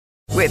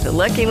With the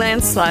Lucky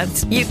Land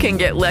Slots, you can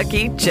get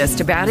lucky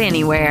just about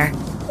anywhere.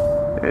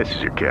 This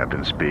is your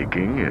captain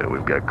speaking.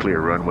 We've got clear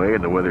runway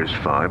and the weather's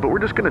fine, but we're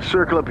just going to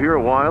circle up here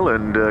a while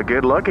and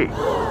get lucky.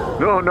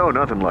 No,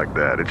 nothing like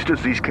that. It's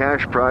just these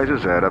cash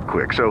prizes add up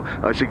quick. So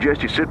I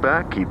suggest you sit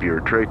back, keep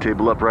your tray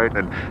table upright,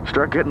 and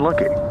start getting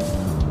lucky.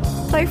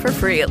 Play for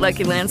free at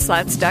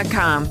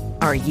LuckyLandSlots.com.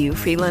 Are you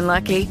feeling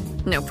lucky?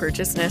 No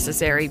purchase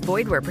necessary.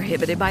 Void where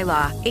prohibited by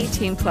law.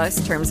 18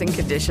 plus terms and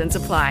conditions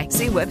apply.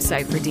 See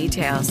website for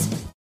details.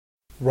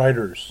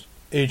 Writers,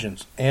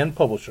 agents, and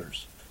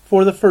publishers,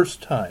 for the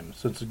first time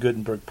since the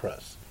Gutenberg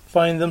Press,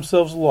 find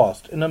themselves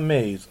lost in a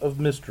maze of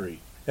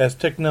mystery as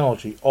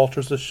technology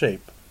alters the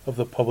shape of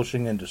the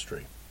publishing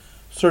industry.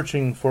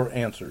 Searching for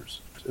Answers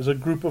is a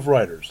group of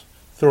writers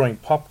throwing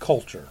pop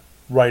culture,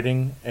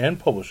 writing, and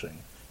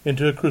publishing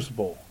into a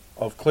crucible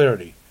of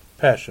clarity,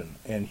 passion,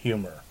 and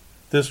humor.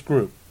 This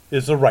group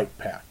is the Write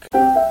Pack.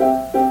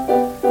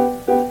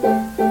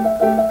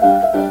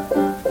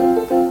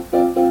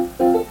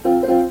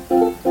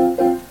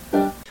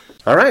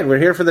 All right, we're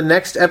here for the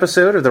next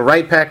episode of the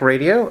Write Pack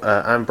Radio.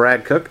 I'm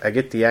Brad Cook. I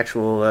get the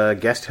actual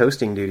guest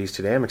hosting duties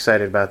today. I'm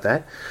excited about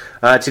that.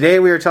 Today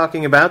we are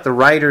talking about the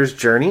writer's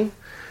journey.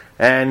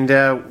 And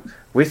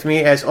with me,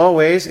 as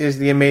always, is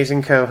the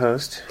amazing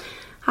co-host.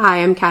 Hi,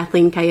 I'm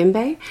Kathleen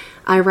Kayembe.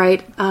 I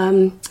write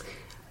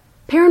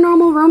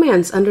paranormal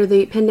romance under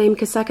the pen name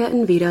Kaseka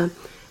and Vita,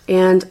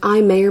 and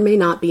I may or may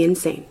not be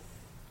insane.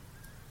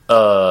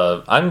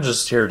 I'm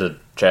just here to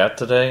chat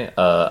today.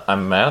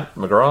 I'm Matt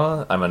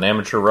McGraw. I'm an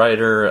amateur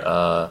writer.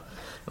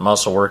 I'm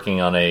also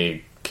working on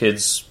a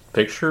kid's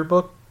picture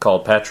book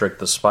called Patrick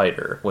the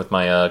Spider with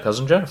my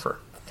cousin Jennifer.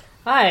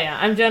 Hi,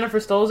 I'm Jennifer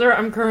Stolzer.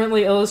 I'm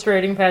currently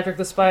illustrating Patrick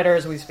the Spider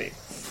as we speak.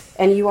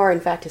 And you are, in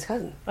fact, his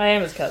cousin. I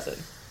am his cousin.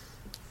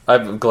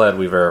 I'm glad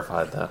we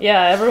verified that.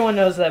 Yeah, everyone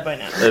knows that by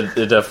now.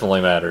 It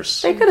definitely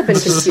matters. They could have been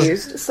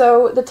confused.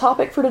 So, the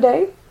topic for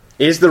today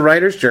is the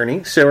writer's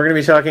journey. So we're going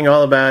to be talking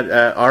all about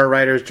our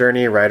writer's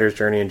journey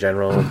in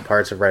general,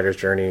 parts of writer's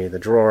journey, the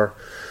drawer,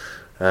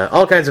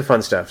 all kinds of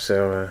fun stuff.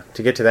 So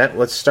to get to that,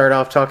 let's start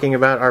off talking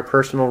about our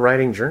personal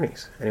writing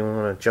journeys. Anyone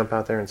want to jump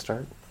out there and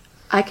start?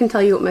 I can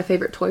tell you what my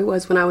favorite toy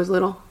was when I was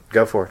little.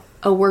 Go for it.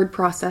 A word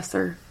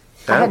processor.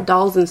 Oh. I had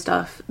dolls and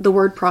stuff. The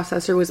word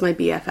processor was my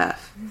BFF.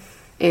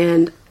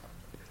 And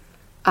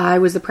I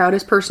was the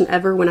proudest person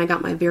ever when I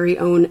got my very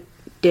own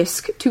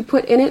disc to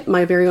put in it,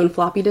 my very own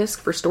floppy disk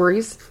for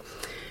stories.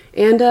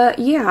 And,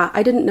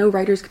 I didn't know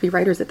writers could be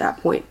writers at that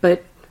point,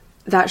 but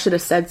that should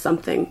have said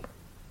something.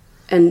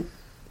 And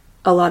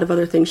a lot of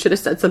other things should have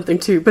said something,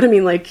 too. But,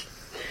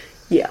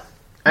 yeah.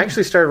 I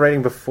actually started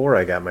writing before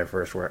I got my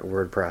first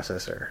word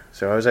processor.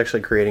 So I was actually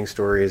creating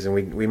stories, and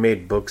we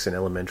made books in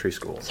elementary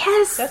school.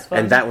 Yes! That's fun.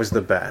 And that was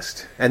the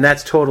best. And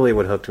that's totally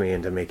what hooked me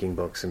into making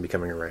books and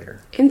becoming a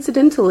writer.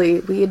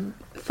 Incidentally, we had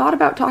thought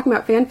about talking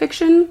about fan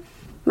fiction.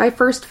 My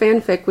first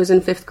fanfic was in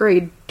 5th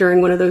grade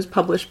during one of those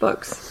published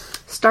books.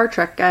 Star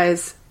Trek,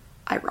 guys,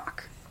 I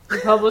rock. You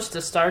published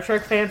a Star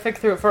Trek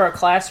fanfic for a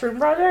classroom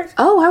project?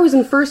 Oh, I was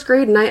in 1st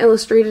grade and I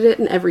illustrated it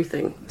and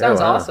everything. Sounds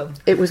wow. awesome.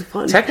 It was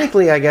fun.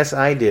 Technically, I guess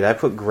I did. I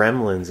put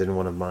Gremlins in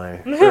one of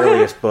my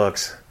earliest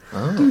books.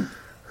 Oh.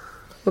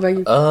 What about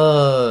you?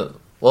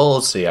 Well,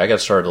 let's see. I got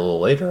started a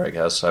little later, I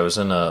guess. I was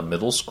in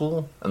middle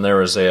school, and there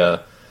was I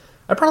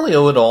probably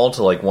owe it all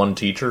to, one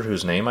teacher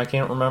whose name I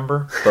can't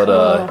remember,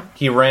 but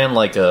he ran,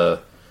 a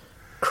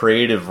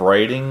creative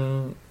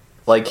writing...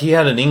 he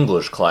had an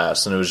English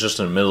class, and it was just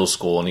in middle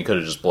school, and he could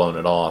have just blown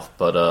it off.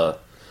 But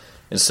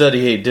instead,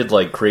 he did,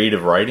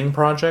 creative writing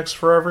projects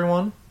for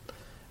everyone.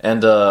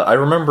 And I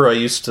remember I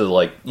used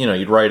to,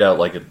 you'd write out,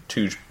 a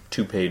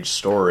two-page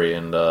story,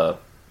 and I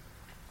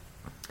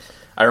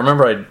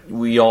remember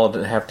we all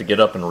have to get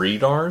up and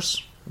read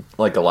ours,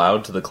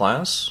 aloud to the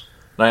class.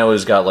 And I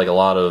always got, a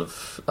lot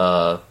of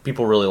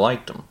people really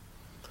liked them.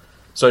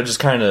 So I just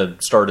kind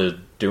of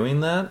started doing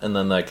that, and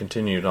then that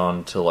continued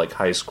on to,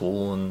 high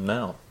school and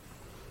now.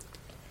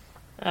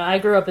 I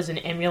grew up as an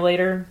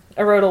emulator.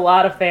 I wrote a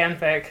lot of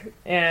fanfic,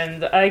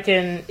 and I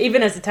can,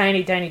 even as a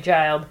tiny, tiny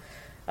child,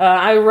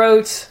 I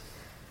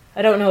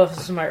don't know if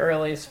this is my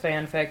earliest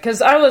fanfic,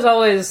 because I was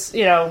always,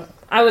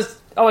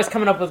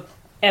 coming up with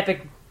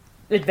epic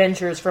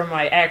adventures from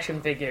my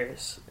action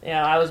figures.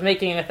 I was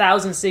making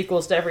 1,000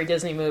 sequels to every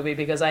Disney movie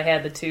because I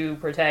had the two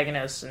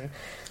protagonists, and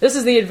this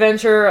is the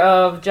adventure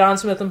of John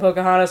Smith and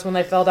Pocahontas when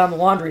they fell down the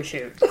laundry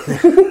chute.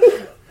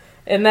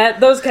 And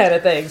those kind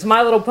of things.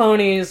 My Little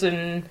Ponies,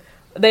 and...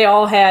 they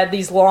all had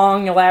these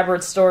long,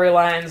 elaborate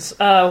storylines.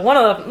 One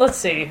of them, let's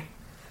see.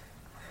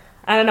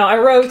 I don't know, I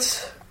wrote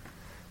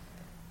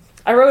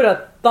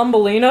a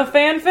Thumbelina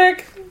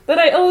fanfic that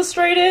I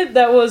illustrated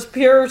that was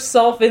pure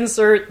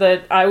self-insert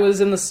that I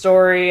was in the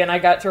story and I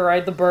got to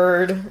ride the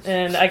bird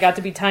and I got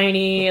to be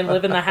tiny and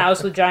live in the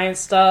house with giant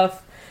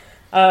stuff.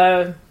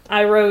 I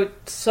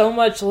wrote so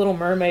much Little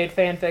Mermaid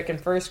fanfic in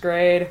 1st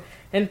grade.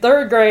 In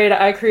 3rd grade,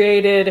 I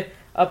created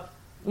a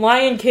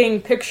Lion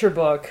King picture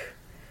book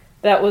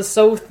that was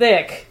so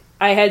thick,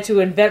 I had to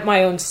invent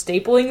my own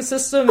stapling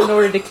system in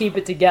order to keep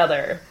it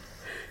together.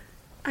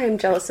 I am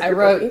jealous of I your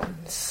wrote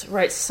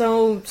puppy.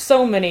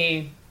 so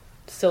many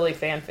silly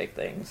fanfic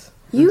things.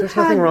 There's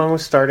nothing wrong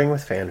with starting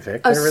with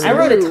fanfic. I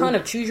wrote a ton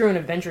of choose your own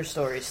adventure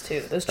stories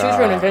too. Those choose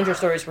your own adventure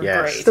stories were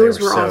yes, great. Those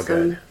They were were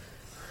so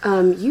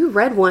awesome. You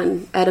read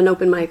one at an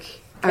open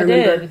mic. I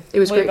remember. did. It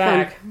was Way great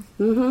back. fun.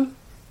 Mm-hmm.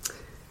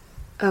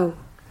 Oh,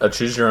 A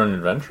Choose Your Own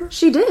Adventure?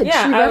 she did.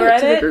 Yeah, she I read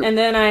to the it, group. and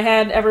then I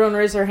had everyone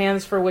raise their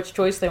hands for which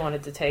choice they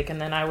wanted to take, and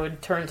then I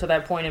would turn to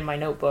that point in my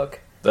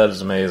notebook That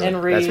is amazing. and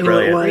That's read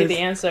brilliant. the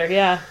answer.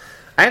 Yeah.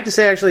 I have to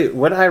say, actually,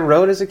 what I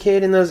wrote as a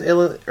kid in those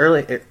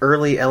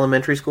early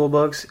elementary school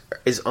books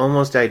is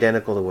almost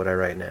identical to what I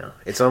write now.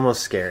 It's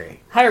almost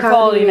scary. Higher How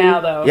quality do you- now,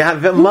 though. Yeah,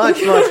 much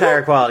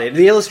higher quality.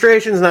 The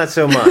illustrations not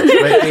so much,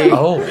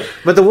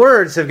 but the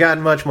words have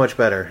gotten much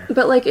better.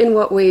 But, like, in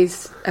what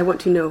ways? I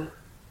want to know.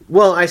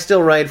 Well, I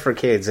still write for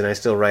kids, and I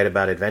still write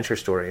about adventure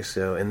stories.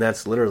 And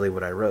that's literally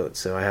what I wrote.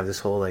 So I have this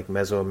whole like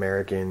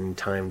Mesoamerican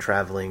time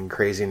traveling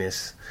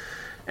craziness,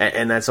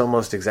 and that's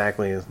almost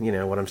exactly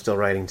what I'm still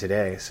writing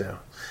today. So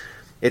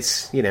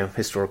it's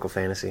historical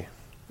fantasy.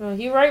 Well,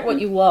 you write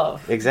what you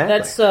love. Exactly.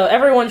 That's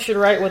everyone should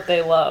write what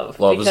they love.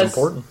 Love is because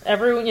important.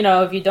 Everyone,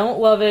 if you don't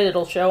love it,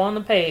 it'll show on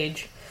the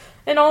page.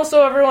 And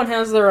also, everyone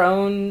has their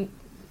own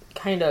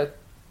kind of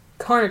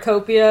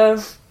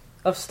cornucopia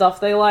of stuff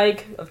they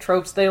like, of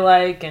tropes they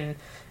like, and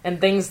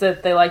things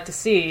that they like to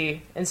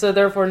see. And so,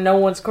 therefore, no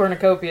one's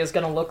cornucopia is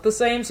going to look the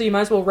same. So you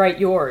might as well write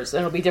yours, and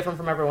it'll be different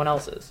from everyone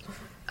else's.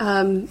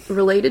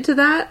 Related to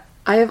that,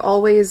 I have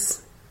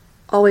always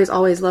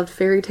loved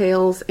fairy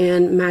tales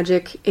and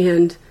magic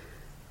and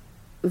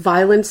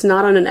violence,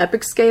 not on an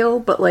epic scale,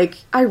 but like,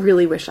 I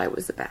really wish I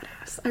was a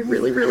badass. I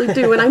really, really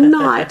do, and I'm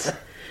not.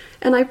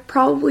 And I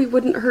probably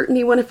wouldn't hurt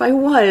anyone if I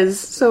was.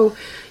 So,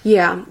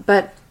 yeah,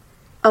 but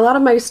a lot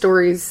of my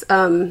stories,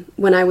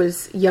 when I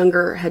was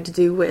younger, had to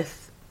do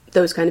with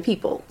those kind of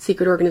people,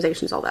 secret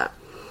organizations, all that.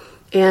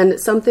 And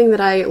something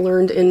that I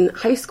learned in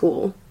high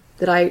school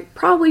that I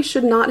probably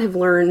should not have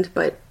learned,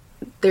 but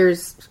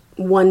there's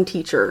one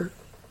teacher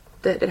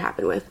that it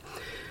happened with,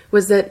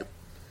 was that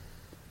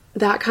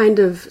kind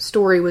of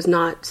story was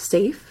not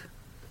safe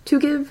to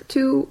give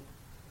to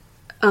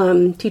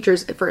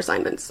teachers for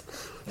assignments.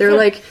 They're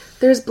like,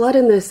 there's blood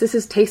in this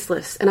is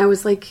tasteless. And I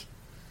was like,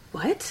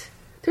 what?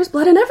 There's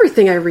blood in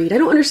everything I read. I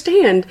don't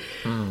understand.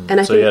 And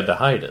I So you had to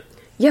hide it.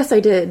 Yes,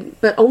 I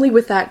did, but only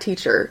with that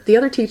teacher. The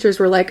other teachers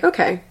were like,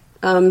 okay,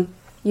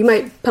 you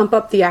might pump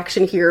up the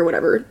action here or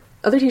whatever.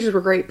 Other teachers were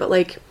great, but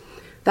like,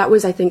 that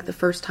was, I think, the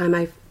first time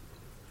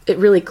it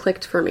really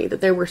clicked for me that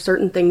there were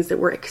certain things that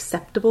were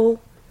acceptable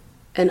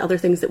and other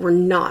things that were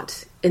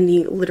not in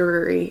the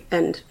literary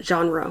and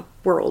genre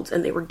worlds,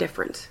 and they were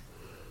different.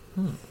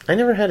 I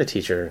never had a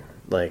teacher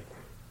like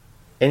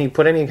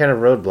put any kind of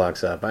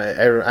roadblocks up.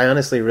 I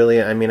honestly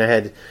really, I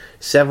had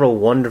several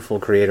wonderful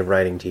creative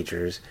writing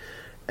teachers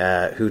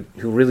who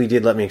really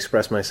did let me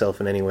express myself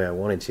in any way I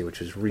wanted to, which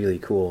was really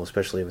cool,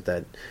 especially with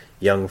that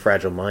young,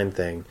 fragile mind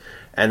thing.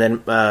 And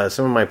then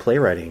some of my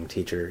playwriting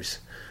teachers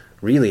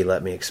really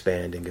let me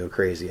expand and go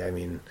crazy.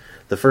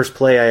 The first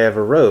play I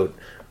ever wrote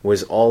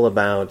was all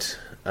about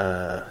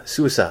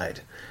suicide.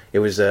 It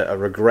was a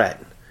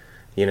regret.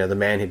 The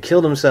man had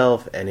killed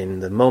himself, and in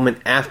the moment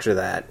after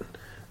that,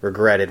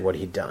 regretted what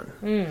he'd done.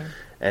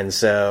 And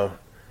so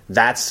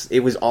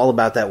it was all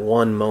about that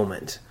one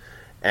moment.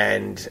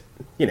 And,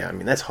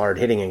 that's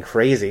hard-hitting and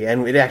crazy.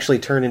 And it actually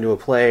turned into a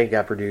play,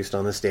 got produced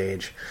on the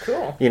stage.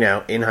 Cool.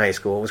 In high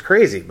school. It was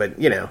crazy. But,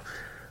 to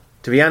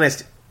be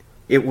honest,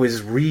 it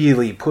was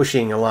really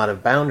pushing a lot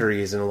of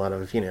boundaries and a lot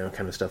of,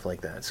 kind of stuff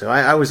like that. So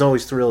I was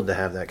always thrilled to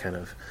have that kind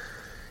of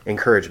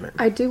encouragement.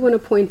 I do want to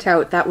point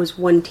out that was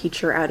one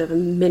teacher out of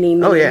many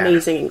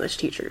amazing English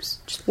teachers.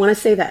 Just want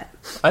to say that.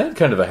 I had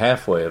kind of a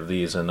halfway of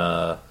these, and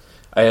I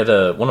had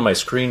one of my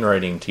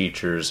screenwriting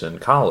teachers in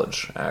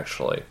college,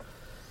 actually.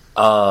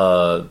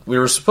 We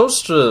were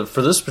supposed to,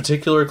 for this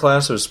particular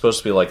class, it was supposed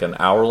to be like an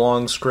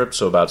hour-long script,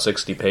 so about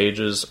 60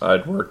 pages.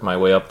 I'd worked my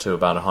way up to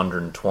about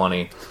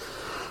 120.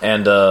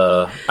 And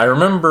I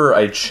remember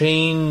I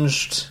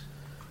changed,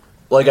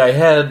 I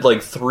had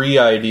 3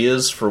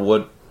 ideas for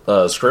what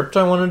script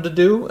I wanted to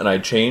do, and I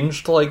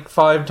changed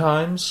 5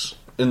 times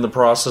in the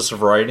process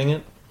of writing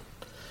it.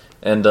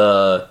 And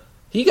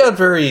he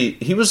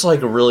was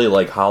a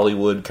really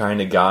Hollywood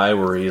kind of guy,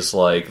 where he's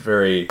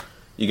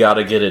you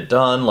gotta get it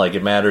done,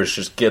 it matters,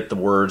 just get the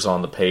words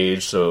on the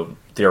page, so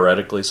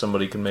theoretically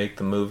somebody can make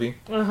the movie.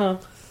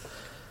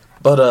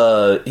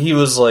 But he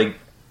was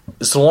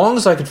so long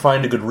as I could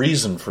find a good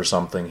reason for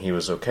something, he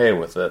was okay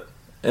with it.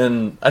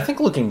 And I think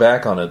looking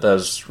back on it, that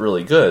was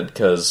really good,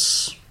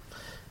 because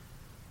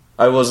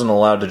I wasn't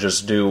allowed to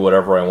just do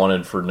whatever I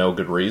wanted for no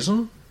good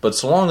reason. But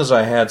so long as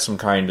I had some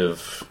kind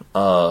of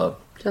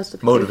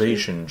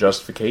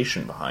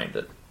justification behind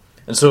it.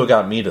 And so it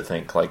got me to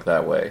think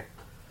that way.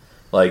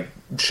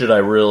 Should I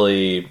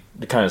really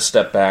kind of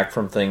step back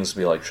from things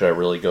and be should I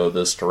really go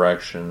this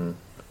direction?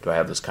 Do I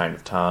have this kind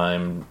of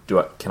time?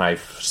 Can I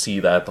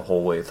see that the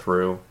whole way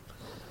through?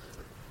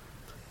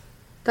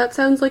 That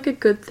sounds like a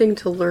good thing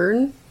to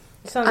learn.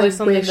 It sounds like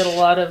something that a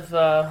lot of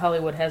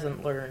Hollywood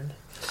hasn't learned.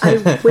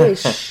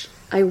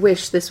 I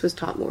wish this was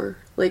taught more.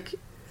 Like,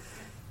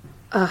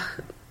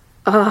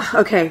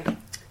 okay.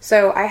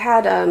 So I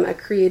had a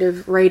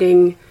creative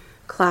writing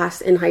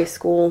class in high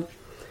school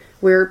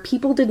where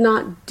people did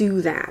not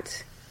do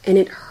that. And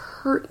it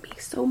hurt me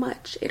so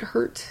much. It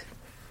hurt.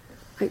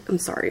 I'm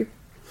sorry.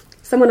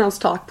 Someone else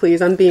talk,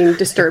 please. I'm being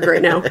disturbed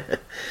right now.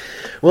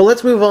 Well,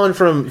 let's move on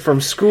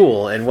from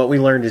school and what we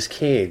learned as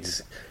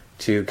kids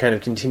to kind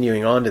of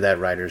continuing on to that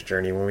writer's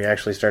journey when we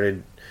actually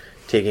started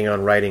taking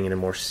on writing in a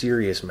more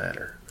serious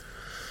manner.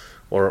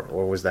 Or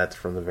was that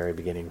from the very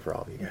beginning for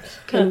all of you guys?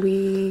 Can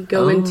we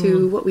go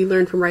into what we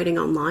learned from writing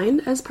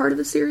online as part of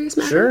the serious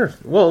matter? Sure.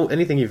 Well,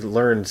 anything you've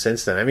learned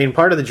since then. I mean,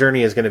 part of the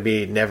journey is going to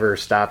be never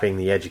stopping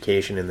the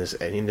education in this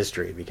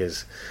industry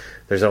because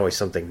there's always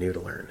something new to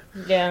learn.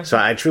 Yeah. So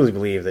I truly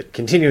believe that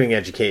continuing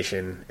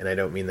education, and I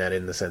don't mean that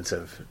in the sense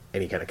of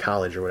any kind of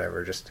college or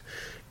whatever, just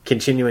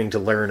continuing to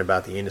learn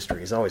about the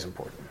industry is always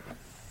important.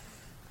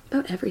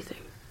 About everything.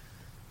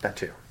 That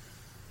too.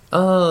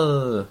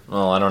 Well,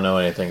 I don't know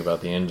anything about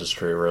the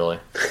industry, really.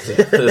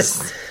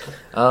 But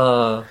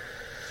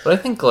I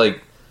think,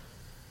 like,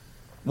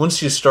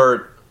 once you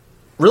start,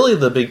 really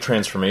the big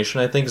transformation,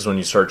 I think, is when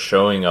you start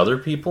showing other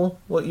people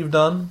what you've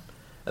done.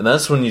 And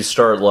that's when you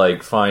start,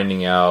 like,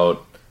 finding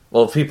out,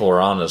 well, if people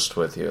are honest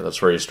with you,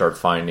 that's where you start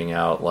finding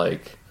out,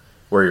 like,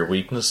 where your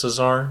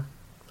weaknesses are.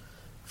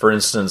 For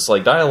instance,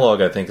 like,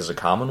 dialogue, I think, is a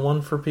common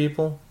one for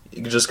people,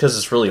 just because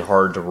it's really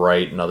hard to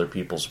write in other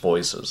people's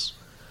voices.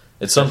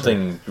 It's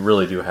something you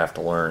really do have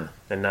to learn.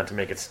 And not to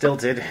make it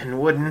stilted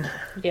and wooden.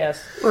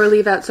 Yes. Or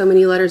leave out so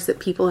many letters that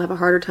people have a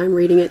harder time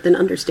reading it than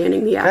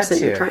understanding the accent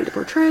That's you're it. trying to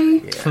portray.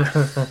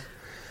 Yeah.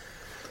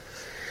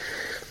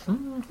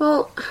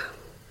 Well,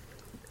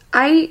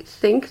 I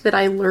think that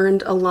I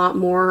learned a lot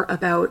more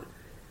about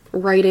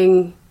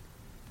writing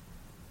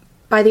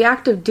by the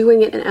act of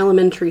doing it in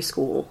elementary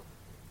school.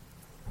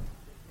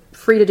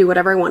 Free to do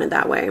whatever I wanted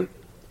that way.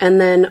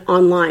 And then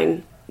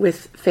online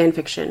with fan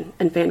fiction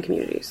and fan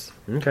communities.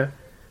 Okay.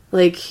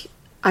 Like,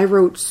 I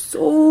wrote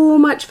so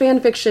much fan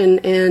fiction,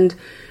 and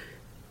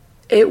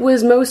it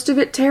was most of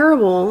it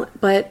terrible,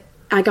 but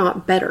I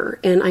got better,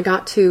 and I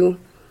got to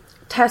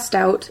test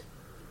out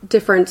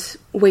different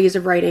ways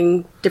of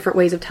writing, different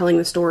ways of telling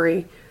the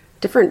story,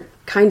 different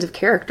kinds of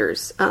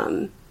characters,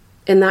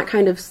 in that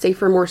kind of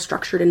safer, more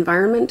structured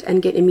environment,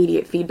 and get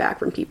immediate feedback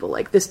from people,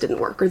 like, this didn't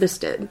work, or this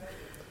did.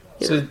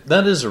 So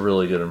that is a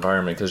really good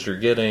environment, because you're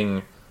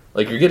getting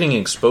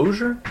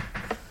exposure,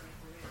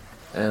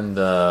 and,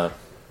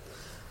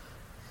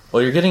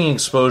 you're getting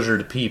exposure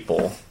to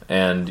people,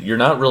 and you're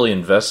not really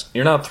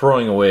you're not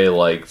throwing away,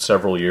 like,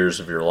 several years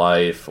of your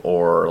life,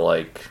 or,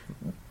 like,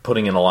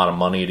 putting in a lot of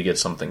money to get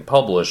something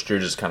published. You're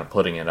just kind of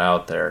putting it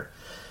out there.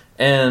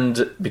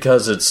 And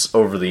because it's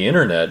over the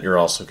internet, you're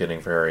also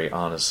getting very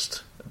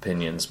honest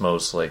opinions,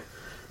 mostly.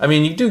 I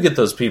mean, you do get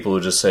those people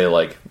who just say,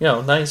 like,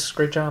 nice,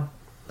 great job.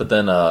 But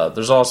then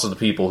there's also the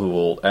people who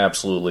will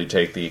absolutely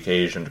take the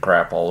occasion to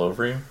crap all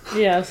over you.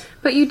 Yes.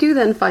 But you do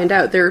then find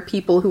out there are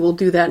people who will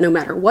do that no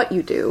matter what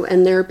you do,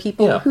 and there are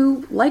people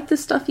who like the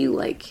stuff you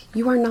like.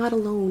 You are not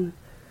alone.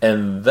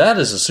 And that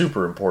is a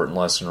super important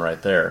lesson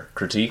right there.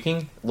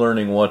 Critiquing,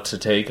 learning what to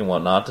take and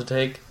what not to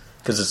take,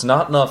 because it's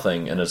not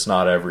nothing and it's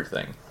not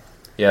everything.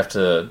 You have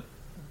to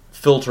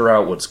filter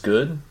out what's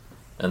good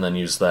and then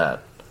use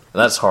that.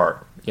 And that's hard.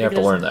 You have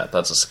to learn that.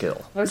 That's a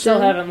skill. I still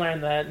haven't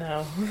learned that,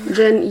 no.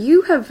 Jen,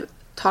 you have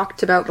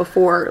talked about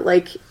before,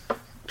 like,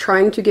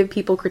 trying to give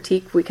people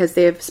critique because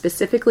they have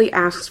specifically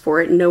asked for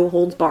it, no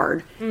holds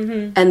barred,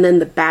 and then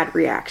the bad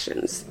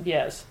reactions.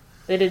 Yes.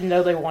 They didn't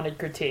know they wanted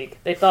critique.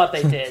 They thought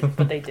they did,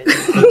 but they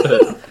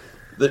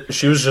didn't.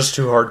 She was just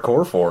too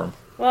hardcore for them.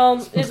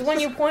 Well, it's when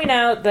you point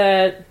out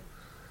that,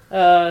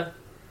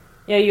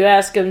 you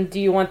ask them, do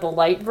you want the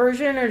light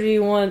version or do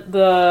you want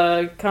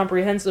the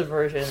comprehensive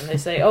version? And they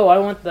say, I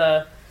want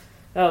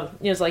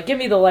it's like, give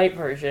me the light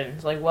version.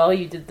 It's like, well,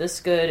 you did this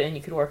good and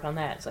you could work on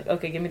that. It's like,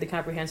 okay, give me the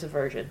comprehensive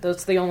version.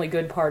 That's the only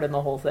good part in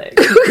the whole thing.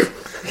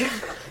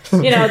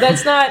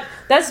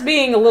 That's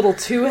being a little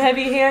too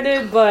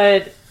heavy-handed,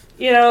 but,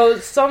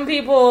 some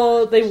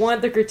people, they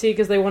want the critique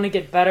because they want to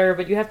get better,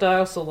 but you have to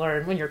also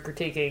learn when you're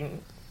critiquing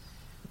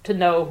to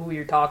know who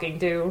you're talking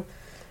to.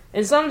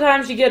 And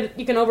sometimes you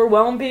can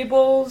overwhelm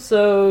people,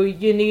 so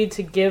you need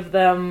to give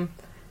them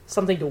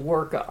something to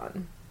work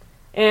on.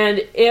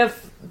 And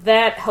if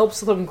that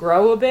helps them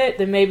grow a bit,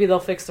 then maybe they'll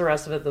fix the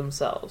rest of it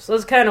themselves. So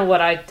that's kind of what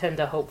I tend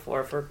to hope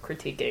for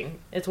critiquing.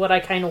 It's what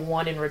I kind of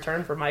want in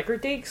return for my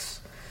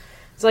critiques.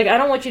 It's like, I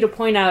don't want you to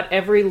point out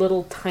every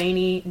little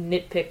tiny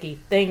nitpicky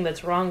thing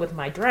that's wrong with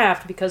my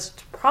draft, because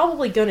it's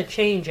probably going to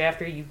change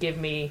after you give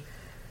me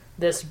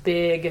this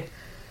big...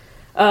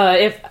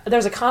 if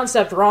there's a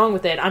concept wrong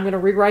with it, I'm going to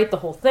rewrite the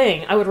whole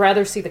thing. I would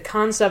rather see the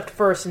concept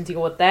first and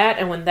deal with that,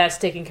 and when that's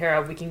taken care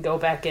of, we can go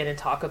back in and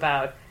talk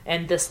about,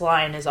 and this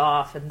line is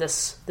off, and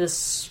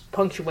this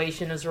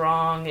punctuation is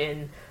wrong,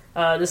 and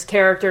this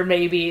character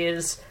maybe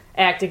is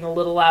acting a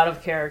little out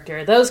of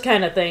character. Those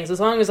kind of things. As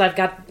long as I've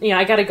got,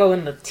 I got to go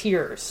in the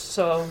tiers.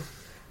 So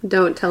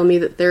Don't tell me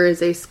that there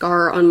is a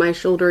scar on my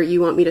shoulder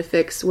you want me to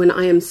fix when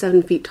I am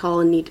 7 feet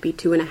tall and need to be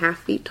 2.5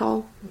 feet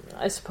tall.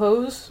 I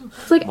suppose.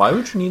 It's like, Why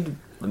would you need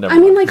to... Never I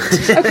mean, mind.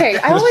 like, okay,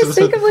 I always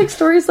think of, like,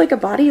 stories like a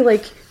body,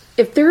 like,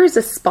 if there is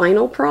a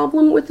spinal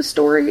problem with the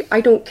story,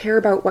 I don't care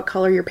about what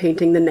color you're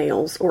painting the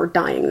nails or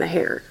dyeing the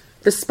hair.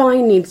 The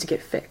spine needs to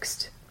get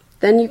fixed.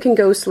 Then you can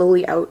go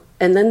slowly out,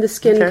 and then the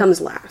skin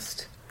comes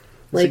last.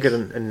 That's Like, a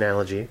good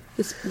analogy.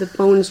 it's the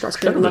bone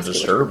structure. Kind of a musculature.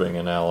 disturbing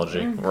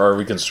analogy. Or are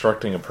we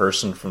constructing a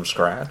person from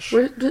scratch?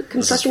 We're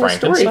constructing a story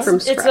Frankenstein? from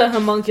It's scratch. a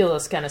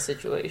homunculus kind of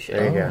situation.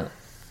 There you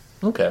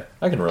go. Okay,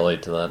 I can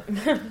relate to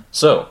that.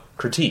 So,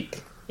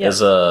 critique Yep.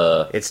 is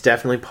a... It's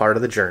definitely part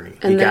of the journey.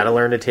 And You then- got to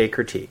learn to take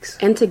critiques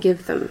And to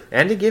give them.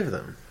 and to give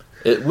them.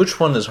 Which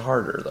one is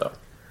harder, though?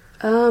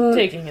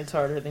 Taking it's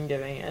harder than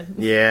giving it.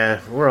 Yeah,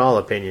 we're all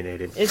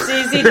opinionated. It's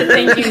easy to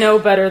think you know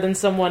better than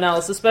someone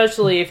else,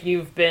 especially if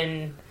you've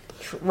been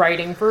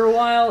writing for a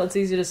while. It's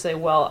easy to say,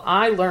 well,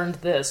 I learned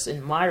this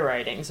in my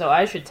writing, so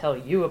I should tell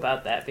you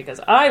about that because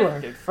I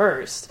learned it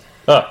first.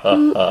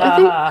 I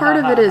think part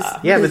of it is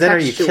Yeah, but then are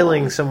you contextual.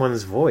 killing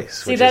someone's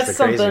voice? See, which that's is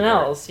the crazy something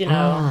part. else, you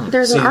know.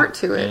 There's an See, art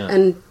to it, yeah.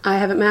 and I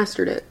haven't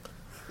mastered it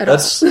at all.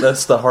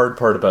 That's the hard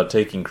part about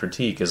taking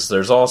critique, is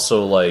there's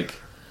also, like...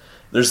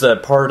 There's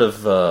that part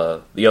of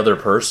the other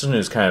person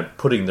who's kind of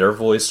putting their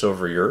voice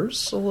over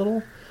yours a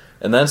little.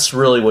 And that's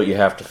really what you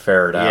have to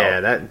ferret out. Yeah,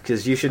 that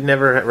because you should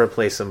never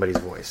replace somebody's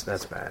voice.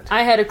 That's bad.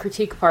 I had a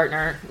critique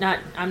partner.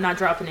 I'm not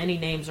dropping any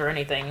names or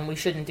anything, and we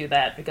shouldn't do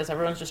that because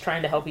everyone's just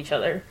trying to help each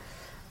other.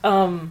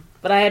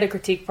 But I had a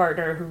critique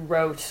partner who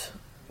wrote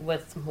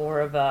with more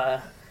of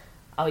a,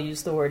 I'll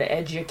use the word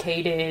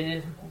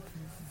educated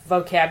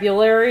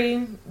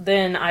vocabulary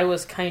than I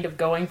was kind of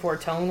going for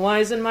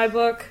tone-wise in my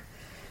book.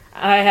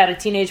 I had a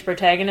teenage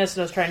protagonist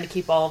and I was trying to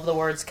keep all of the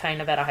words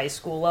kind of at a high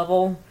school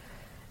level.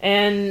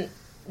 And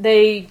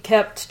they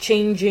kept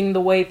changing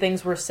the way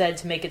things were said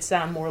to make it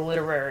sound more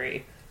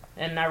literary.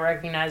 And I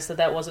recognized that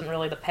that wasn't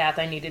really the path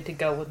I needed to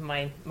go with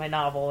my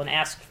novel and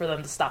asked for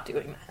them to stop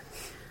doing that.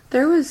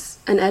 There was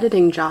an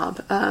editing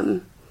job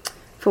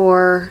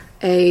for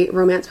a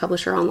romance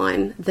publisher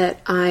online that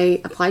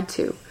I applied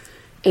to.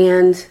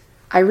 And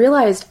I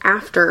realized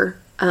after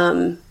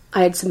I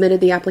had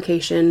submitted the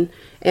application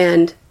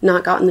and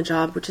not gotten the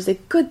job, which is a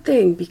good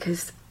thing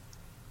because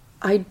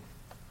I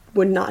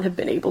would not have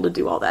been able to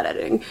do all that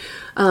editing.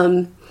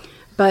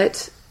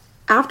 But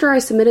after I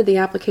submitted the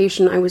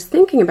application, I was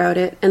thinking about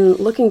it and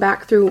looking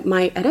back through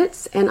my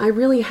edits, and I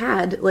really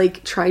had,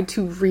 like, tried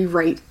to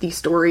rewrite the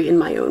story in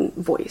my own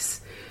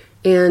voice.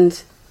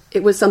 And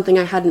it was something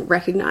I hadn't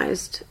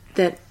recognized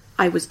that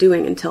I was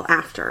doing until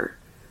after.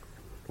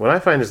 What I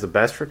find is the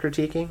best for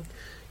critiquing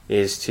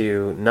is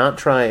to not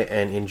try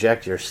and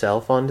inject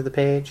yourself onto the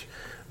page,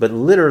 but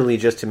literally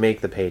just to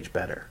make the page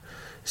better.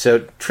 So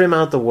trim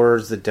out the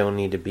words that don't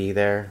need to be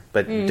there,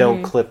 but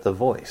don't clip the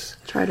voice.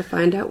 Try to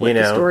find out what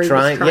the story was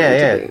trying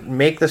to be.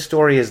 Make the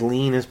story as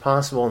lean as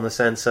possible in the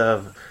sense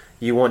of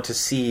you want to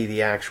see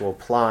the actual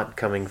plot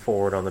coming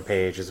forward on the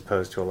page as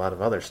opposed to a lot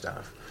of other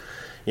stuff.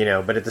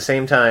 But at the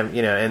same time,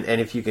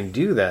 and if you can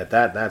do that,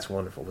 that's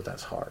wonderful, but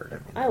that's hard. I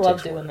mean, I it love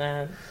takes doing work.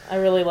 that. I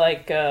really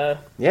like Yeah.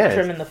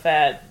 trimming the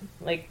fat.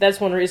 Like, that's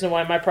one reason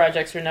why my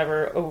projects are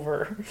never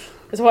over.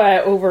 That's why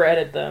I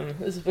over-edit them,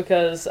 is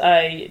because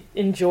I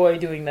enjoy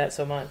doing that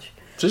so much.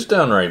 Just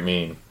downright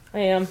mean. I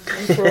am.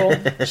 I'm cruel.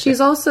 She's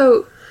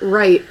also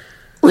right,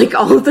 like,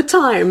 all of the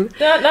time.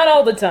 Not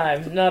all the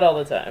time. Not all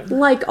the time.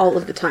 Like, all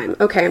of the time.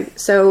 Okay,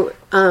 so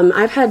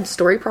I've had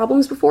story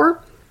problems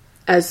before,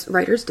 as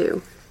writers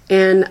do.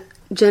 And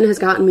Jen has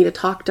gotten me to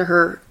talk to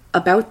her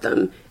about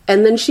them.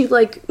 And then she,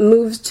 like,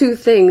 moves two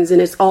things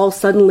and it's all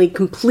suddenly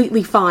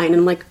completely fine.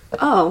 And like,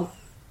 oh,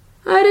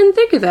 I didn't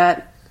think of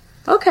that.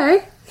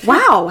 Okay.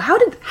 Wow, how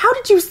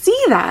did you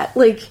see that?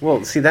 Like,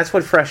 Well, see, that's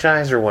what fresh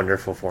eyes are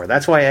wonderful for.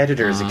 That's why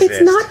editors exist.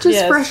 it's not just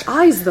Yes. fresh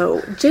eyes,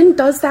 though. Jen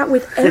does that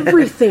with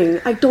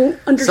everything. I don't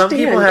understand. Some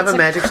people have a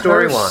magic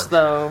story Curse, wand.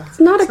 though. It's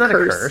not, It's a, not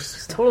curse. a curse.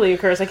 It's totally a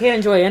curse. I can't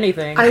enjoy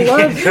anything. I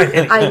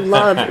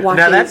love watching.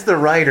 Now that's the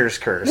writer's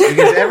curse,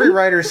 because every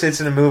writer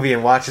sits in a movie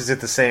and watches it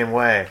the same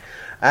way.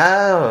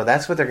 Oh,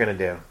 that's what they're going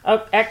to do.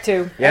 Oh, Act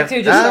 2. Yep. Act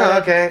 2 just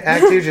started. Okay.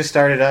 Act 2 just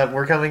started up.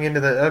 We're coming into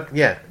the...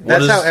 yeah.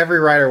 That's is- how every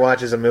writer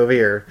watches a movie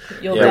or...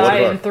 You'll Yeah,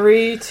 die what in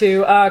 3,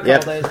 2, called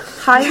Yep. it.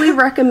 Highly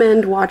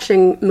recommend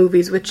watching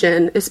movies with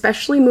Jen,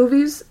 especially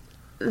movies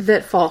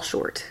that fall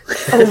short.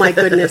 Oh my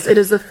goodness, it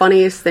is the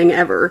funniest thing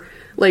ever.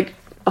 Like,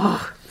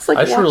 it's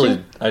like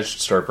watching... I should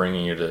start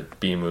bringing you to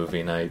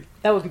B-movie night.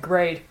 That would be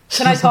great.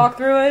 Can I talk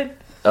through it?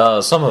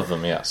 Some of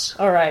them, yes.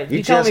 All right.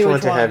 You tell just me want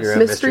which to have ones. your own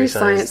Mystery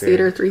Science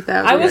Theater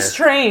 3000. I was Yes.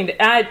 trained.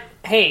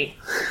 Hey,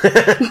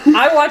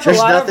 I watch There's a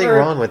lot nothing of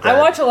wrong with I that.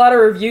 watch a lot of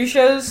review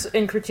shows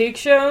and critique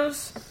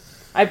shows.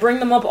 I bring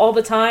them up all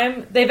the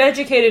time. They've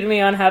educated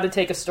me on how to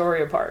take a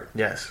story apart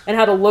Yes. and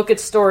how to look at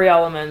story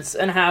elements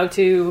and how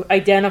to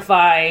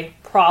identify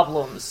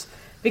problems.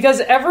 Because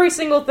every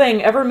single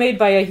thing ever made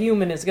by a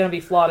human is going to be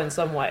flawed in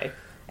some way.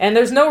 And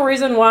there's no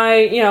reason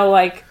why,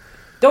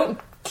 don't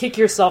kick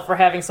yourself for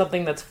having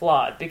something that's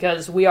flawed,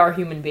 because we are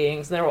human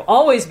beings, and there will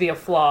always be a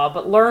flaw,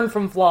 but learn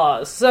from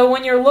flaws. So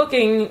when you're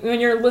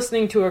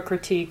listening to a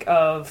critique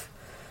of,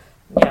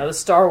 the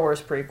Star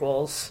Wars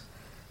prequels,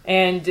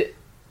 and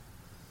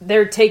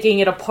they're taking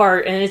it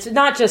apart, and it's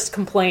not just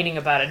complaining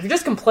about it. If you're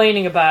just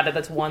complaining about it,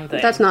 that's one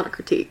thing. That's not a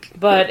critique.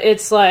 But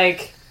it's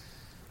like,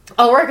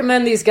 I'll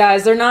recommend these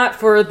guys. They're not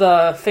for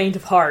the faint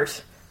of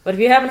heart. But if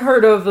you haven't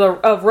heard of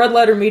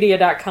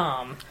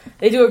redlettermedia.com,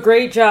 they do a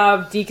great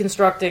job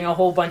deconstructing a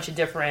whole bunch of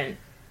different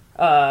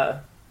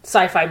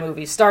sci-fi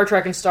movies, Star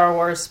Trek and Star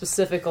Wars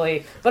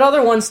specifically, but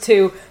other ones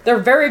too. They're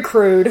very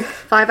crude.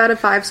 5 out of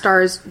 5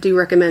 stars. Do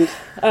recommend.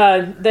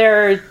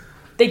 Their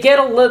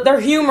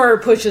humor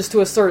pushes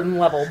to a certain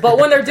level, but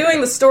when they're doing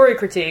the story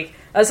critique,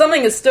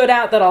 something that stood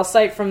out that I'll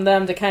cite from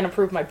them to kind of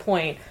prove my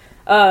point.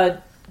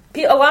 A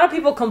lot of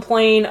people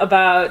complain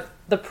about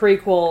the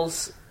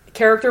prequels.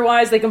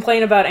 Character-wise, they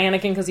complain about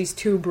Anakin because he's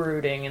too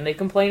brooding, and they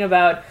complain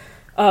about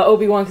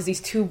Obi-Wan because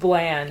he's too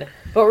bland.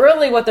 But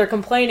really what they're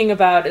complaining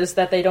about is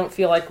that they don't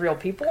feel like real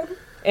people.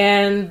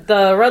 And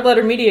the Red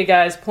Letter Media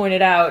guys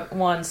pointed out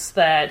once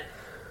that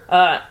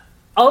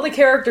all the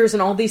characters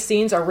in all these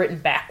scenes are written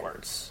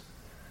backwards.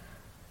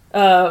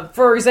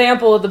 For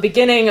example, at the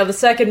beginning of the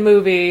second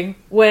movie,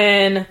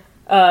 when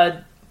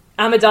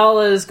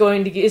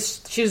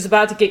Amidala she's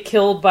about to get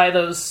killed by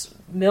those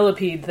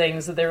millipede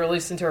things that they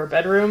released into her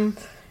bedroom,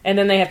 and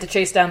then they have to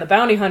chase down the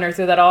bounty hunter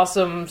through that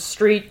awesome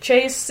street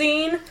chase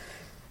scene.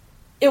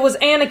 It was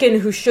Anakin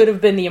who should have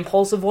been the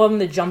impulsive one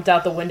that jumped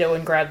out the window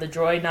and grabbed the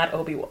droid, not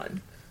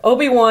Obi-Wan.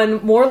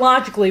 Obi-Wan, more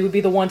logically, would be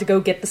the one to go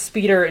get the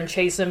speeder and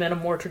chase him in a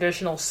more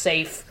traditional,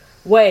 safe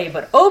way.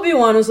 But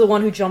Obi-Wan was the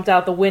one who jumped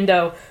out the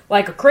window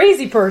like a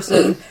crazy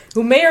person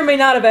who may or may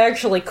not have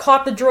actually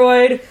caught the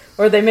droid,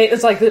 or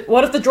it's like,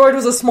 what if the droid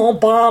was a small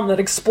bomb that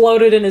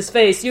exploded in his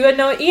face? He had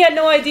no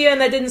idea,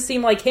 and that didn't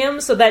seem like him,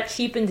 so that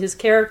cheapened his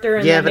character,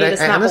 and that made us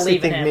not believe in him. I honestly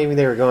think maybe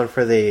they were going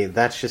for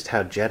that's just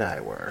how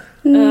Jedi were.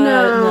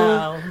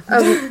 No.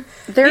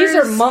 These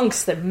are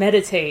monks that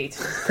meditate,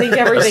 think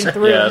everything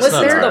through,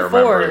 listen to the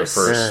Force.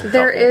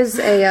 There is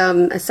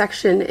a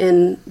section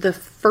in the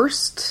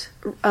first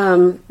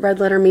Red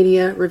Letter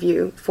Media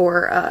review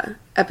for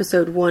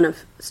episode 1 of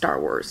Star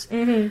Wars,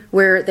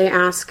 where they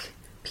ask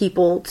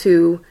people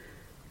to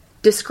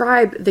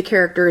describe the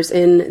characters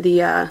in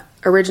the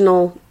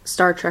original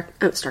Star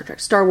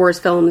Wars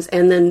films,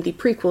 and then the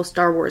prequel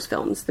Star Wars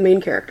films, the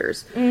main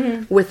characters,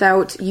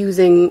 without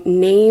using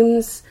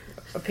names,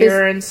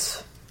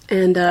 appearance,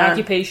 and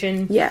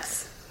occupation.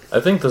 Yes. I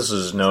think this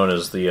is known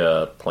as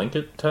the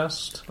Plinkett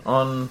test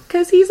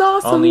because he's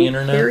awesome on the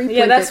internet.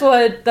 Yeah, that's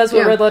what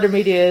Red Letter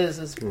Media is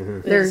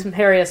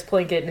Harry S.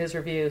 Plinkett in his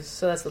reviews.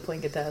 So that's the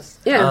Plinkett test.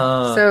 Yeah.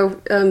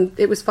 So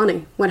it was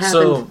funny what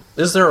happened.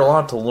 So is there a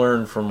lot to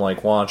learn from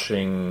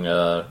watching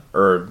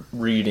or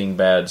reading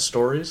bad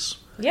stories?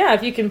 Yeah,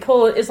 if you can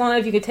pull it, as long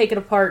as you can take it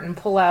apart and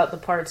pull out the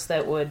parts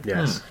that would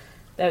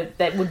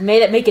that would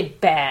make it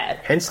bad.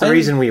 Hence the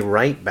reason we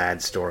write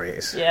bad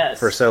stories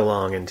for so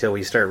long, until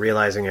we start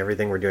realizing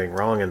everything we're doing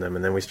wrong in them,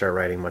 and then we start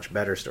writing much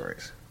better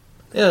stories.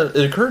 Yeah,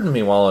 it occurred to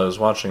me while I was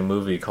watching a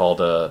movie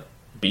called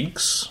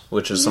Beaks,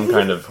 which is some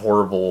kind of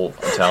horrible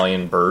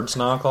Italian birds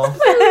knockoff.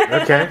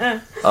 Okay.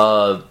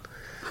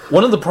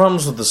 One of the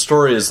problems with the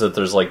story is that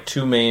there's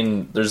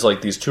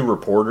these two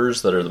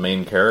reporters that are the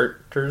main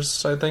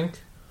characters, I think.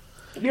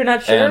 You're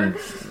not sure?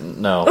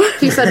 And, no.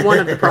 He said one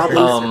of the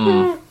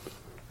problems.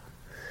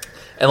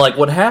 And,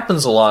 what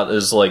happens a lot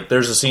is,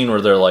 there's a scene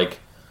where they're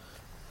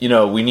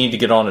we need to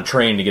get on a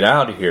train to get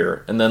out of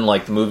here. And then,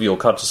 the movie will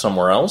cut to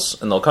somewhere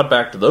else, and they'll cut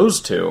back to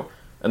those two,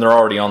 and they're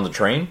already on the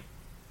train.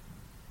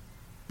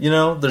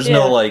 There's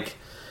no,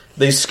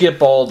 they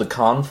skip all the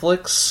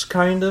conflicts,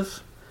 kind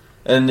of.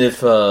 And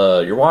if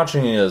you're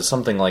watching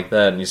something like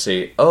that, and you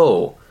say,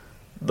 oh,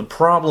 the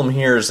problem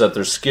here is that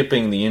they're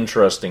skipping the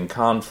interesting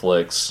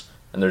conflicts,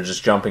 and they're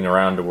just jumping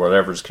around to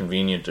whatever's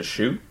convenient to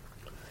shoot,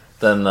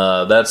 then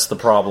that's the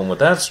problem with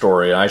that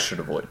story. I should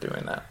avoid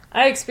doing that.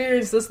 I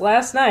experienced this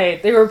last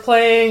night. They were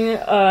playing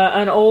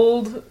an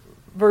old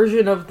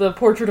version of the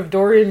Portrait of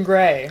Dorian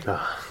Gray.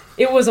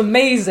 It was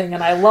amazing,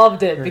 and I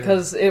loved it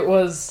because it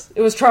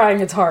was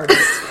trying its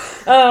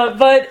hardest.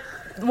 But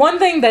one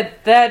thing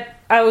that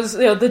I was,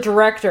 the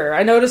director,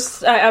 I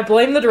noticed, I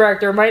blame the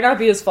director. It might not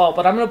be his fault,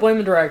 but I'm going to blame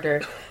the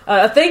director.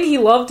 A thing he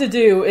loved to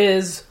do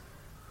is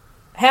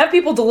have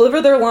people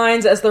deliver their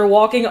lines as they're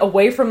walking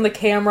away from the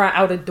camera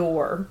out a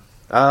door.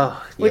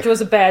 Oh, yeah. Which was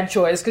a bad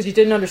choice, because you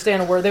didn't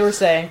understand a word they were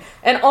saying.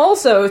 And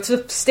also,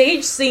 to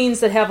stage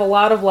scenes that have a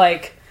lot of,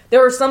 there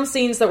were some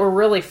scenes that were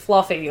really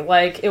fluffy.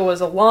 It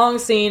was a long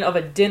scene of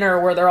a dinner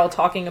where they're all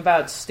talking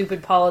about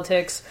stupid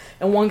politics,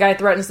 and one guy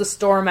threatens to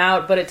storm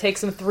out, but it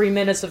takes him 3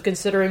 minutes of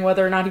considering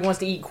whether or not he wants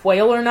to eat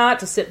quail or not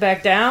to sit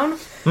back down.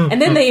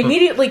 And then they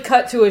immediately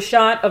cut to a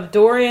shot of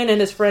Dorian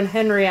and his friend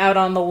Henry out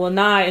on the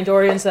lanai, and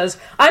Dorian says,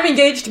 "I'm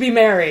engaged to be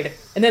married."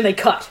 And then they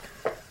cut.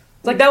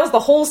 It's that was the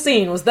whole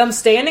scene, was them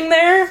standing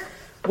there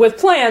with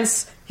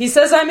plants. He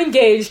says, "I'm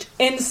engaged,"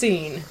 end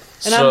scene.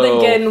 And I'm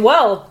thinking,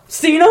 well,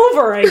 scene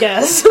over, I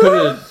guess.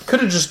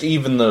 Could have just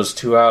evened those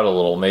two out a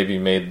little. Maybe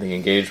made the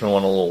engagement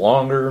one a little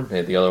longer,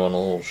 made the other one a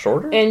little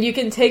shorter. And you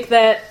can take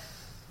that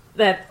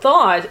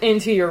thought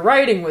into your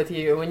writing with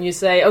you, and you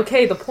say,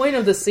 okay, the point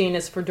of the scene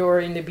is for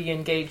Dorian to be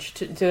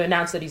engaged, to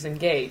announce that he's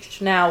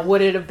engaged. Now,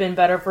 would it have been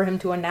better for him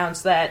to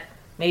announce that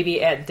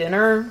maybe at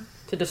dinner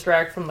to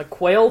distract from the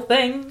quail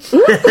thing?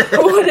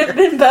 Or would it have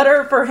been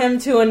better for him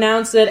to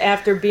announce it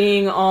after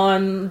being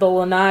on the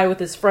lanai with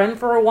his friend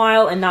for a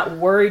while and not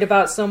worried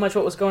about so much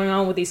what was going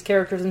on with these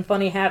characters in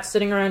funny hats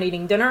sitting around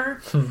eating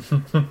dinner?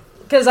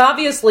 Because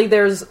obviously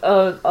there's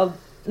a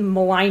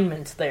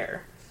malignment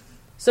there.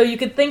 So you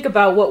could think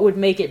about what would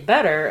make it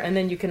better, and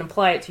then you can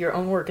apply it to your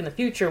own work in the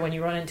future when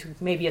you run into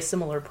maybe a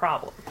similar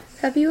problem.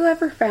 Have you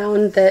ever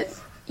found that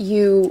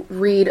you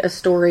read a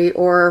story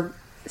or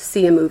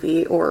see a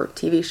movie or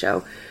TV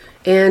show,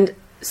 and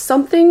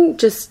something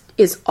just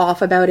is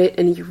off about it,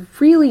 and you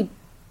really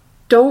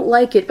don't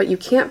like it, but you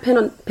can't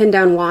pin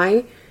down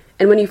why,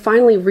 and when you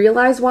finally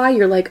realize why,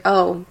 you're like,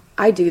 oh,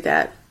 I do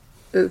that.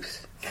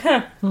 Oops.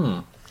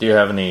 Do you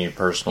have any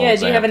personal examples?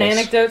 Do you have an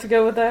anecdote to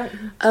go with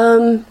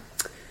that?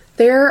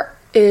 There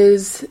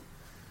is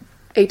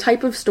a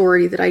type of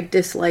story that I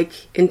dislike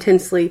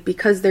intensely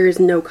because there is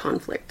no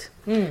conflict.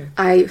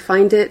 I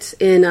find it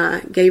in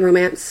a gay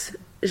romance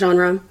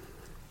genre.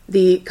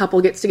 The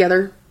couple gets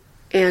together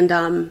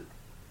and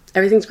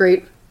everything's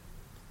great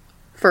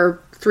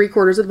for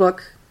 3/4 of the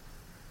book.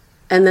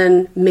 And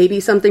then maybe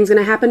something's going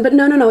to happen, but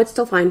no, it's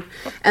still fine.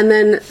 And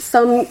then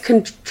some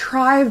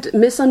contrived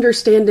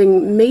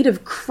misunderstanding made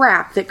of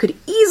crap that could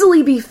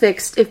easily be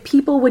fixed if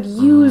people would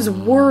use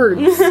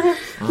words.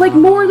 Like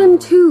more than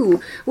two.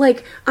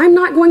 Like, I'm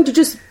not going to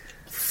just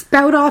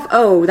spout off,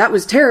 oh, that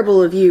was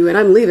terrible of you, and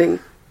I'm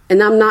leaving.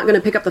 And I'm not going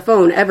to pick up the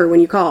phone ever when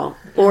you call.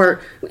 Or,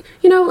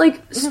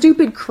 like,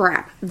 stupid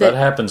crap. That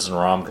happens in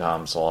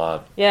rom-coms a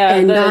lot. Yeah,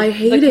 and I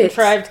hate it.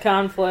 Contrived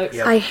conflict.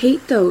 Yep. I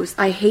hate those.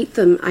 I hate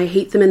them. I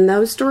hate them in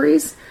those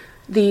stories.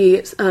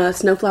 The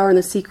Snowflower and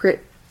the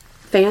Secret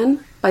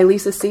Fan by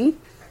Lisa C.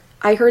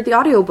 I heard the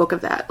audiobook of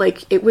that.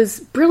 Like, it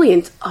was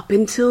brilliant up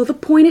until the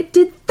point it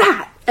did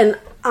that. And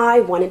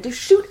I wanted to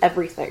shoot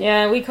everything.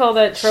 Yeah, we call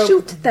that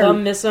trope the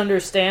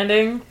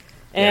misunderstanding.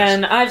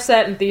 And Yes. I've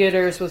sat in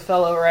theaters with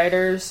fellow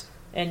writers,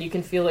 and you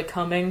can feel it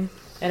coming,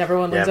 and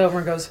everyone leans over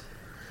and goes,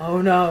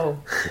 oh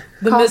no,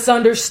 the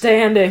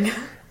misunderstanding.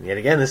 Yet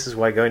again, this is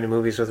why going to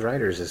movies with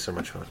writers is so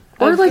much fun.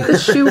 Or like the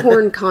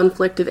shoehorn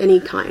conflict of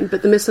any kind,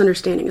 but the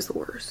misunderstanding is the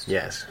worst.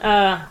 Yes.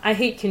 I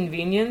hate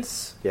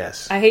convenience.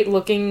 Yes. I hate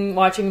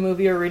watching a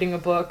movie or reading a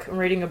book. I'm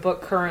reading a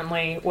book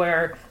currently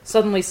where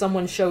suddenly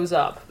someone shows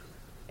up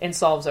and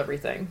solves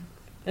everything.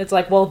 It's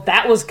like, well,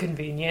 that was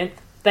convenient.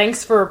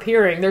 Thanks for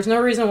appearing. There's no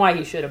reason why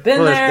he should have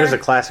been there. There's a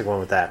classic one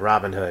with that,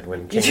 Robin Hood,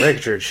 when King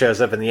Richard shows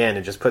up in the end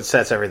and just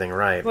sets everything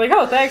right. Like,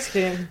 oh, thanks,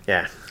 King.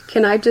 Yeah.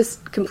 Can I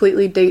just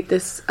completely date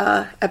this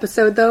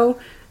episode, though?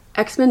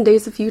 X-Men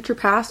Days of Future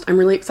Past, I'm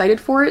really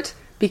excited for it,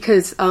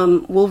 because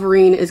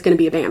Wolverine is going to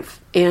be a Banff.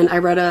 And I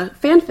read a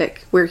fanfic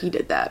where he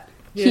did that.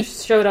 He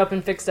showed up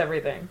and fixed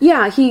everything.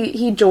 Yeah,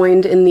 he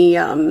joined in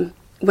the,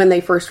 when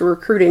they first were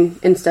recruiting,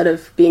 instead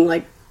of being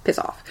like, piss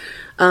off.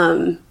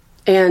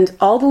 And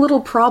all the little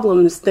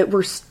problems that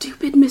were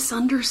stupid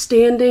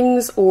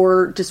misunderstandings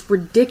or just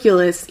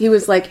ridiculous, he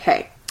was like,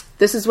 hey,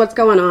 this is what's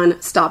going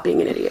on. Stop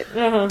being an idiot.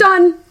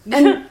 Done.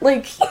 And,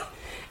 like,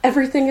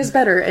 everything is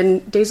better.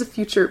 And Days of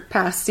Future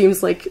Past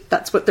seems like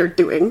that's what they're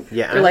doing.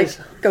 Yeah, they're like,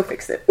 go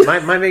fix it.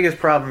 My biggest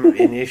problem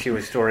in the issue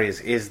with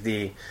stories is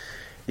the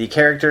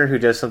character who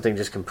does something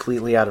just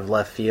completely out of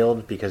left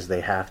field because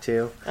they have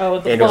to. Oh,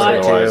 the in plot.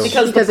 order to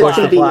Because it's push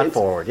the convenient. plot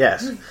forward,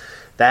 yes.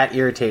 That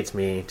irritates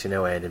me to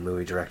no end, and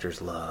movie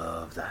directors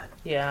love that.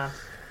 Yeah.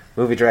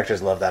 Movie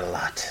directors love that a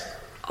lot.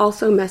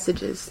 Also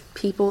messages.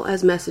 People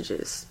as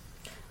messages.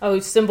 Oh,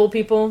 symbol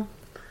people.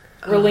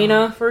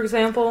 Relina, for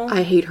example.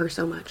 I hate her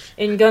so much.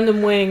 In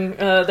Gundam Wing,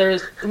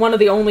 there's one of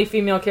the only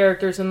female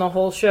characters in the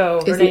whole show.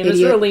 Her Is the name is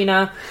idiot.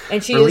 Relina,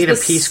 and she Relina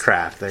is the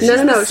Peacecraft.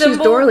 No, she's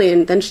symbol-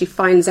 Dorlian. Then she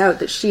finds out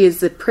that she is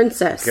the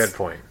princess. Good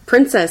point.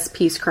 Princess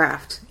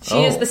Peacecraft.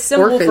 She is the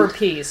symbol Orphaned. for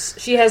peace.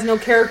 She has no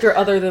character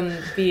other than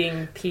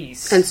being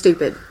peace. And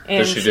stupid. And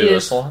Does she do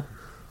this a lot?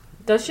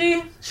 Does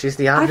she? She's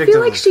the I object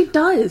feel of... like she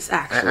does,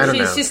 actually. I don't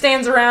know. She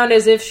stands around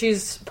as if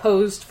she's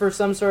posed for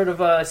some sort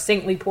of a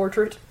saintly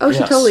portrait. Oh, she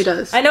Yes. totally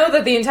does. I know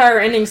that the entire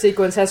ending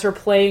sequence has her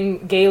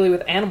playing gaily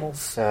with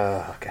animals.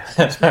 Oh, God.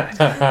 That's bad.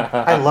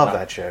 I love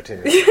that show,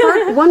 too.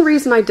 One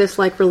reason I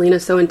dislike Relina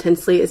so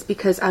intensely is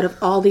because out of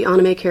all the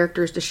anime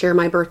characters to share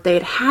my birthday,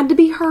 it had to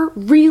be her,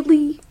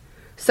 really?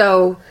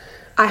 So,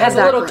 I have As a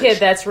that little grudge. kid,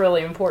 that's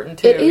really important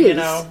too. It is. You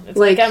know, it's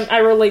like, Like- I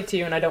relate to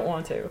you, and I don't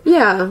want to.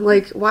 Yeah,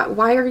 like,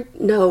 why are...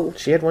 No.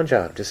 She had one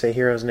job, to say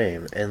Hero's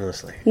name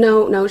endlessly.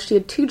 No, she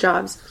had two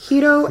jobs.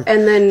 Hiro,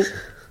 and then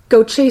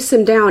go chase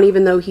him down,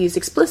 even though he's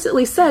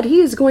explicitly said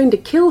he is going to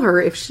kill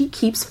her if she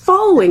keeps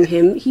following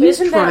him. He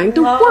is Isn't that trying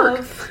to love?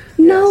 work.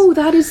 No,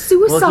 that is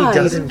suicide. Well, he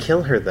doesn't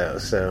kill her, though,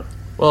 so...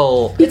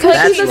 Well, Because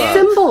That's she's a love.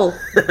 symbol.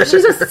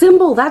 She's a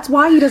symbol. That's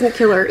why he doesn't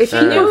kill her. If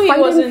he knew were he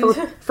fighting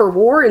wasn't- for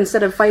war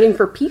instead of fighting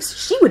for peace,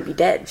 she would be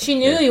dead. She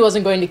knew he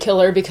wasn't going to kill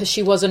her because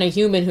she wasn't a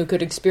human who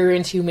could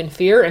experience human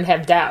fear and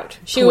have doubt.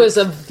 She was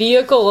a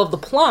vehicle of the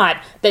plot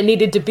that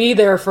needed to be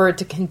there for it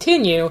to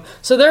continue,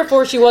 so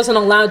therefore she wasn't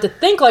allowed to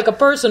think like a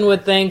person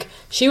would think.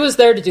 She was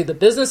there to do the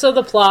business of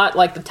the plot,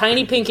 like the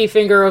tiny pinky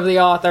finger of the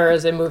author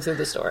as they move through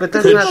the story. But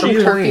that's Could not she- the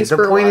point. turkeys The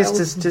for a point is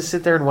while. to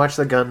sit there and watch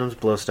the Gundams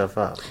blow stuff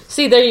up.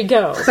 See, there you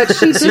go. But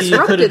she See, you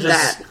disrupted could've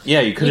that. just,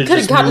 yeah, you could You have could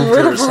just have gotten moved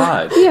rid her of her.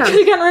 aside. Yeah. Could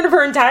have gotten rid of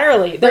her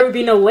entirely. There would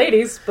be no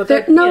ladies, but There,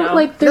 that, no, you know.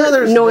 like there's No,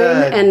 there's,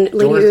 Nguyen and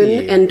Dorothy.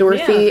 Leon and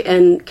Dorothy Yeah.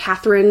 and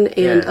Catherine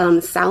and Yeah.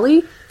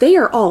 Sally. They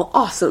are all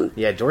awesome.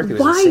 Yeah, Dorothy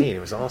was Why? insane.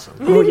 It was awesome.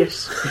 Oh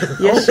yes,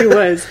 yes she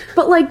was.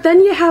 But like then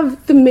you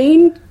have the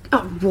main.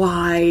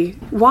 Why?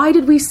 Why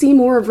did we see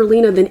more of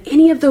Relina than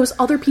any of those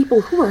other people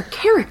who are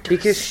characters?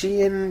 Because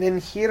she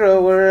and Hiro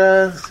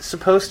were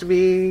supposed to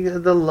be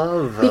the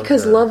love.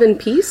 Because of the, love and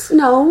peace?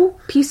 No.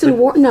 Peace and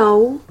war?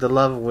 No. the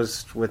love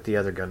was with the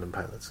other Gundam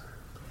pilots.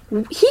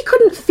 He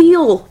couldn't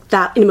feel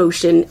that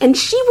emotion, and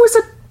she was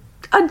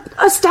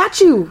a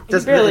statue. He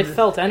barely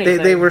felt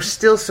anything. They were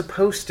still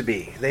supposed to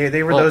be.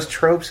 They were Well- those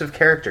tropes of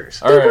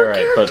characters. All right, They were all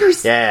right, but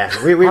characters. Yeah,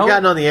 we've How-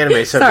 gotten on the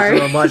anime subject Sorry.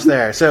 so much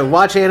there. So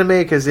watch anime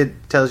because it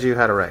tells you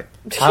how to write.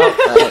 how,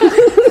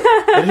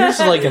 and here's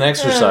like an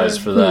exercise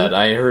for that.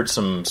 I heard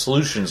some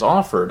solutions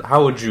offered.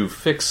 How would you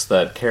fix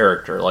that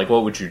character? Like,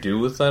 what would you do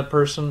with that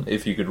person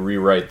if you could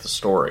rewrite the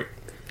story?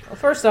 Well,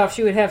 first off,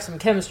 she would have some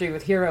chemistry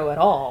with Hiro at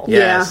all.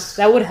 Yes.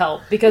 That would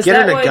help because Get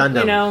her that in a would, Gundam.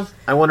 you know,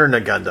 I want her in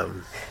a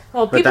Gundam.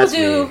 well, But people that's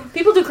do me.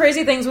 people do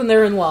crazy things when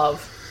they're in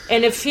love.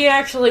 And if she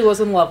actually was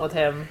in love with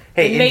him,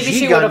 Hey, then maybe in G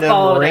she would have Gundam,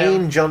 followed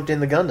Rain him. jumped in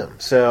the Gundam,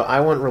 so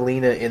I want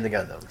Relina in the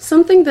Gundam.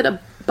 Something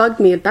that bugged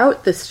me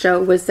about this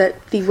show was that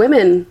the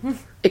women,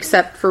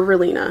 except for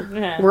Relina,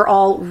 Yeah. were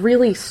all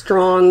really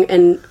strong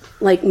and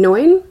like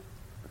Nguyen,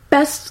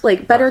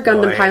 better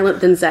Gundam Nguyen. pilot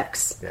than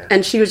Zex, Yeah.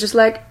 and she was just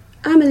like,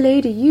 "I'm a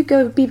lady, you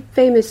go be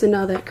famous and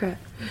all that crap."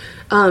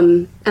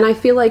 And I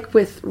feel like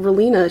with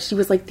Relina, she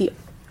was like the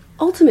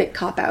ultimate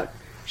cop out.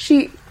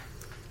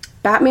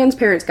 Batman's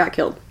parents got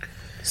killed.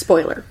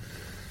 Spoiler.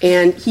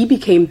 And he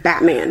became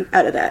Batman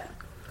out of that.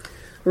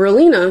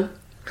 Relina,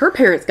 her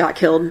parents got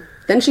killed.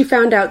 Then she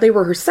found out they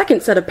were her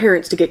second set of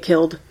parents to get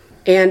killed.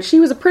 And she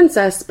was a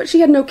princess, but she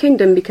had no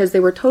kingdom because they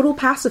were total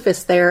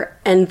pacifists there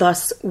and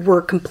thus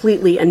were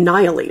completely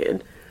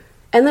annihilated.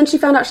 And then she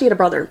found out she had a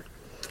brother.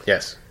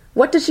 Yes.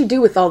 What did she do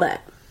with all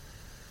that?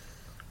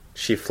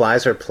 She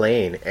flies her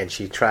plane and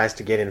she tries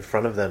to get in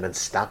front of them and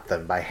stop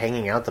them by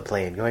hanging out the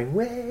plane, going,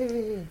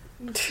 way.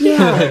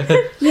 Yeah.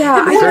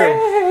 Yeah.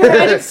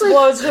 It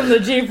explodes from the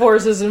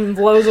G-forces and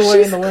blows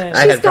away in the wind.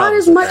 I She's had got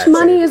problems as with much that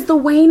money scene. as the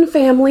Wayne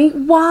family.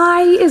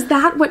 Why is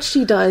that what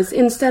she does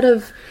instead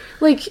of,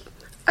 like,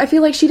 I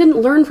feel like she didn't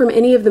learn from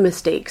any of the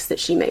mistakes that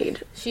she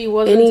made. She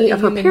wasn't any a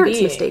of her human parents'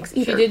 being. mistakes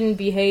either. She didn't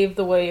behave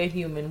the way a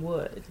human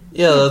would.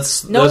 Yeah,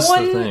 that's No that's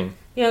one, the thing.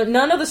 you know,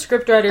 none of the I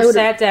scriptwriters would've-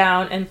 sat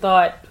down and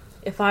thought,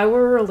 if I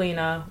were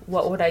Relina,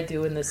 what would I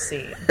do in this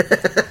scene?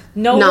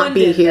 No Not one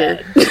be did here.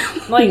 that.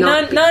 Like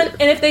Not none.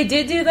 And if they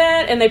did do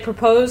that and they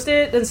proposed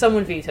it, then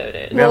someone vetoed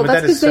it. Yeah, Well, but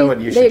that's that is because so what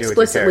you should they do with your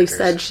explicitly characters.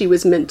 said she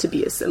was meant to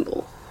be a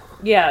symbol.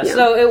 Yeah, Yeah.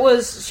 so it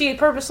was. She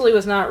purposely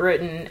was not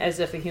written as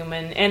if a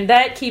human, and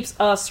that keeps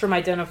us from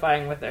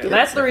identifying with her.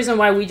 That's the reason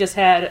why we just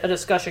had a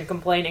discussion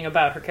complaining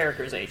about her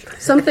characterization.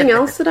 Something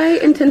else that I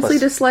intensely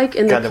Plus, dislike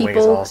in the Gundam Wing is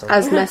people awesome.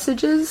 as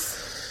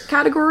messages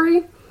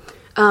category.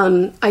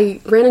 I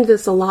ran into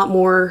this a lot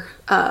more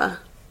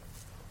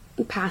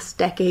past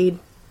decade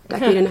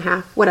and a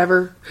half,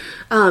 whatever.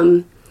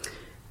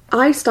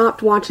 I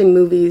stopped watching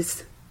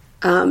movies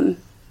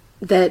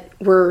that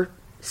were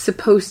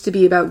supposed to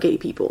be about gay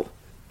people.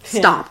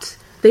 Stopped.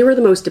 They were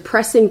the most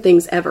depressing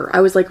things ever.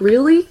 I was like,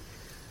 really?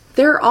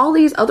 There are all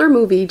these other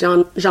movie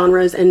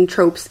genres and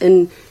tropes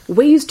and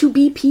ways to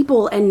be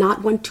people and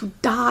not want to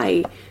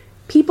die.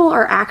 People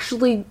are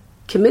actually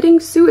committing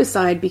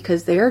suicide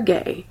because they are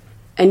gay.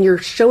 And you're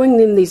showing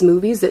them these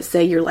movies that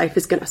say your life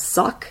is gonna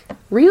suck?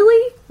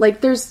 Really?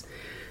 Like,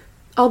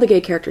 all the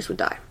gay characters would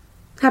die.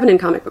 Happened in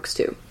comic books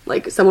too.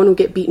 Like, someone would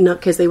get beaten up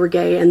because they were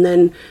gay, and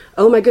then,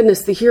 oh my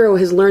goodness, the hero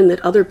has learned that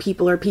other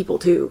people are people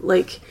too.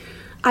 Like,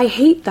 I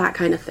hate that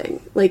kind of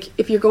thing. Like,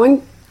 if you're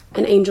going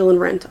an Angel in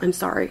Rent, I'm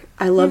sorry.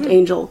 I loved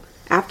Angel.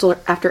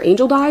 After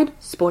Angel died,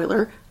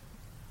 spoiler,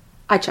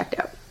 I checked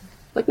out.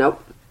 Like,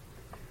 nope.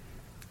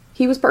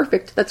 He was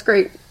perfect. That's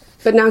great.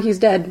 But now he's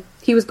dead.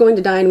 He was going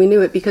to die and we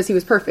knew it because he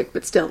was perfect,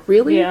 but still,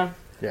 really? Yeah,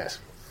 Yes.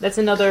 that's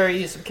another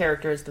use of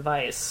character as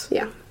device.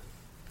 Yeah.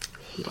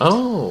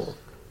 Oh,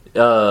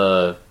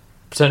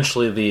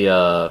 potentially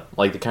the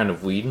like the kind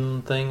of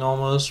Whedon thing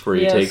almost, where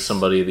you Yes. take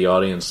somebody the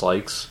audience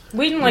likes.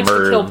 Whedon likes to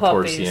murder kill them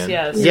towards puppies. the end.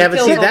 Yes. Yeah, but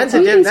Kill see, puppies.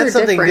 Whedons that's are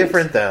something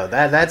different. different, though.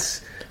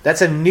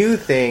 That's a new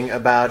thing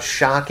about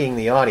shocking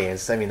the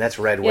audience. I mean, that's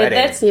Red Wedding.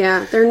 that's-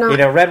 Yeah, they're not. You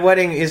know, Red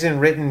Wedding isn't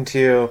written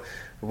to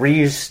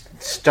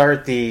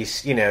restart the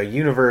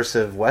universe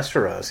of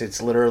Westeros.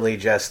 It's literally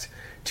just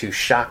to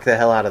shock the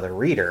hell out of the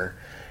reader.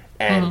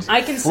 and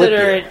I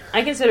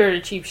consider it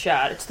a cheap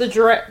shot. It's the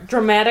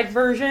dramatic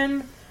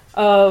version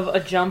of a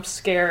jump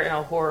scare in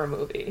a horror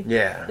movie.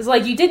 Yeah. It's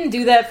like, you didn't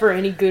do that for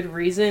any good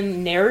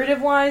reason,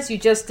 narrative-wise. You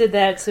just did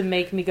that to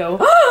make me go,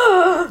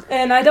 ah!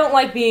 And I don't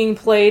like being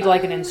played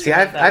like an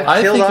instrument. See,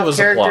 I've killed off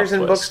characters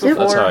in books before,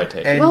 That's how I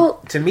take it.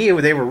 And to me,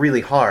 they were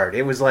really hard.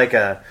 It was like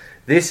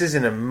this is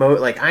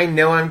like, I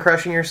know I'm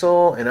crushing your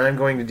soul, and I'm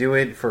going to do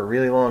it for a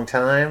really long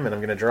time, and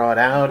I'm going to draw it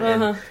out,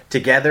 and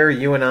together,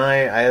 you and I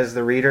as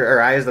the reader,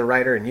 or I as the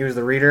writer, and you as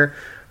the reader,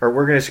 or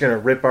we're just going to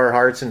rip our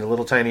hearts into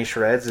little tiny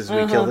shreds as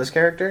we kill this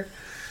character.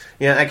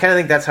 Yeah, I kind of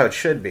think that's how it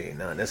should be,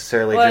 not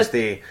necessarily just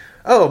the,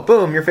 oh,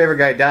 boom, your favorite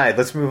guy died,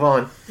 let's move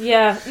on.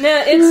 Yeah,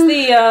 no, it's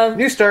the...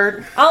 New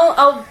start.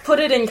 I'll put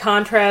it in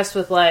contrast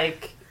with,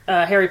 like,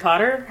 Harry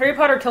Potter. Harry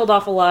Potter killed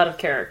off a lot of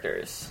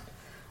characters.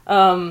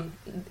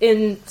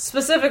 In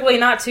specifically,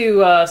 not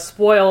to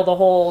spoil the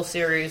whole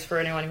series for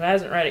anyone who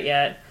hasn't read it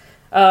yet,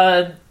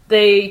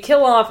 they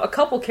kill off a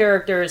couple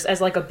characters as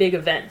like a big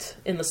event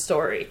in the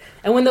story.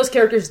 And when those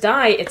characters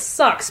die, it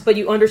sucks, but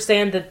you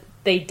understand that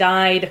they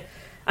died,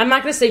 I'm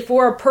not going to say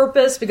for a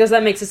purpose, because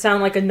that makes it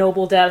sound like a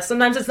noble death.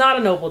 Sometimes it's not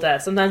a noble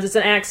death. Sometimes it's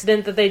an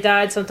accident that they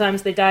died.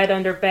 Sometimes they died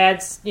under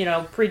bad,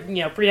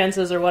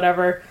 pretenses or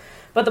whatever.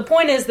 But the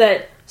point is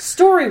that,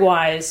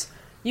 story-wise,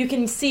 you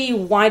can see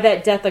why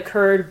that death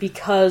occurred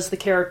because the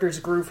characters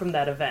grew from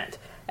that event.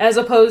 As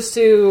opposed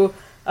to,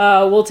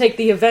 we'll take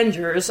the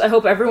Avengers. I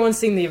hope everyone's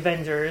seen the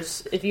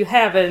Avengers. If you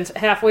haven't,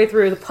 halfway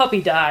through, the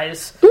puppy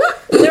dies.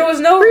 There was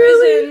no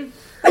reason...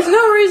 There's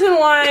no reason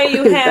why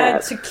you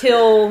had to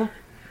kill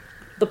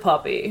the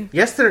puppy.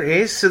 Yes, there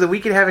is, so that we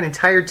could have an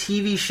entire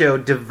TV show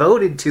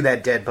devoted to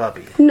that dead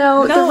puppy.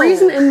 No, the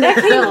reason in the that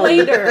came film...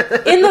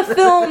 later. In the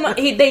film,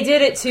 they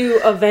did it to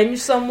avenge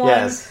someone.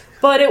 Yes.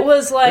 But it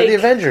was like... They're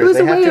the Avengers. It was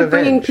they a have way to of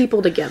bringing avenge.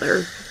 people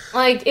together.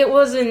 Like,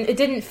 it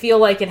didn't feel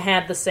like it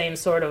had the same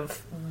sort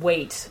of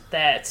weight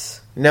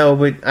that... No,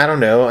 but I don't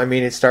know. I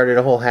mean, it started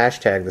a whole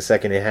hashtag the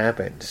second it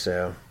happened,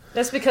 so...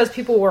 That's because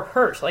people were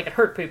hurt. Like, it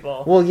hurt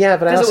people. Well, yeah,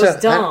 but I also... it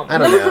was dumb. I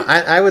don't know.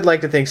 I would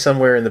like to think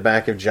somewhere in the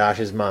back of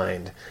Josh's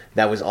mind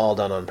that was all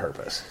done on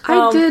purpose.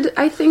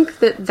 I think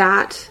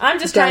that I'm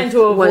just trying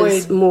to avoid...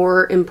 was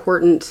more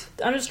important.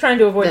 I'm just trying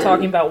to avoid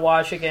talking about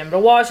Wash again.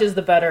 But Wash is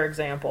the better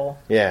example.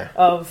 Yeah.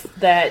 Of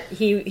that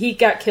he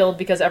got killed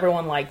because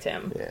everyone liked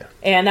him. Yeah.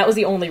 And that was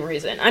the only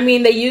reason. I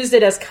mean, they used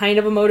it as kind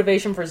of a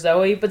motivation for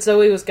Zoe, but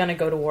Zoe was going to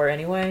go to war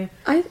anyway.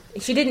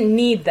 She didn't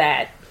need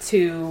that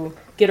to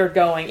get her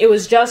going. It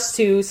was just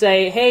to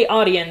say, hey,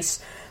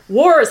 audience,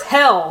 war is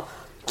hell.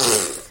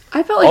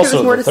 I felt like also, it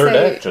was more the to third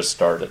say, act just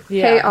started.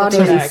 hey,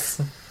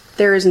 audience,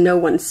 there is no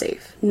one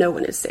safe. No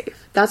one is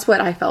safe. That's what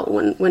I felt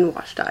when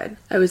Wash died.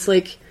 I was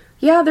like,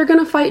 yeah, they're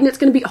going to fight, and it's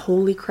going to be,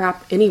 holy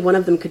crap, any one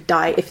of them could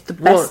die. If the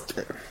best...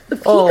 if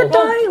he could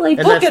die,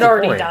 like... Book had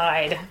already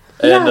died.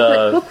 Yeah,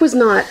 but Book was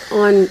not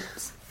on...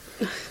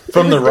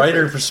 From the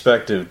writer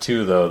perspective,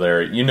 too, though,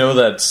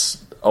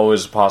 that's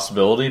always a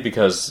possibility,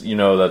 because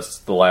that's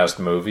the last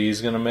movie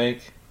he's going to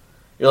make.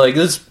 You're like,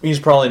 he's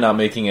probably not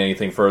making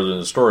anything further in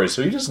the story,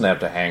 so he doesn't have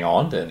to hang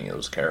on to any of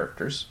those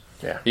characters.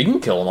 Yeah. He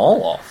can kill them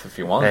all off if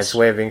he wants. That's a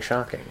way of being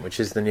shocking, which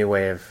is the new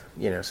way of,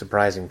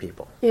 surprising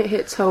people. It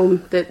hits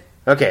home that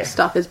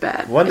stuff is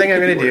bad. One thing I'm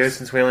going to do,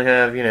 since we only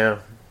have,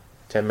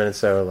 10 minutes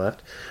so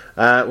left,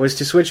 was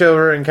to switch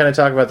over and kind of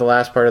talk about the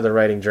last part of the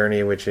writing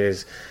journey, which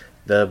is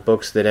the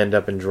books that end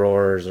up in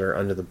drawers or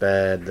under the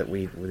bed that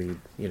we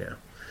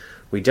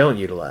don't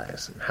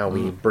utilize, and how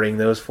we bring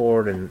those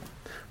forward, and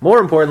more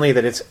importantly,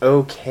 that it's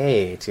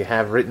okay to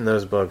have written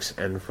those books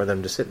and for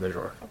them to sit in the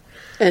drawer.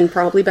 And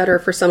probably better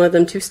for some of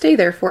them to stay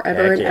there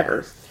forever and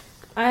ever.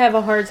 I have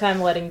a hard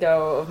time letting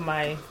go of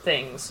my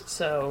things,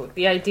 so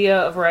the idea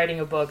of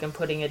writing a book and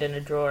putting it in a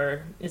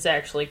drawer is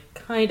actually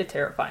kind of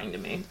terrifying to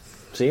me.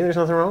 See, there's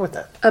nothing wrong with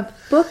that. A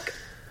book,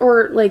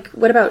 or,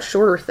 what about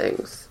shorter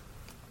things?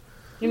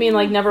 You mean,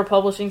 never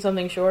publishing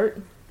something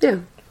short?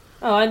 Yeah.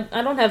 Oh,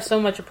 I don't have so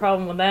much a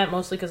problem with that,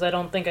 mostly because I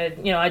don't think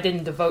I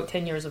didn't devote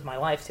 10 years of my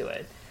life to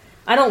it.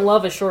 I don't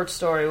love a short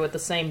story with the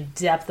same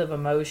depth of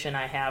emotion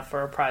I have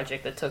for a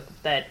project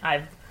that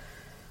I've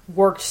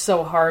worked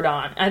so hard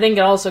on. I think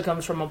it also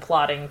comes from a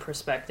plotting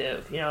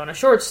perspective. In a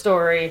short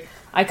story,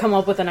 I come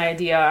up with an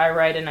idea, I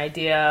write an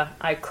idea,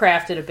 I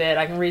craft it a bit,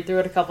 I can read through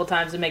it a couple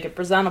times and make it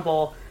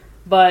presentable,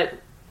 but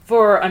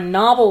for a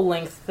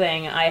novel-length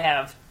thing, I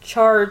have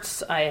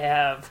charts, I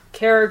have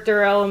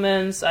character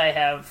elements, I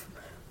have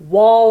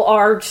wall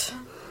art,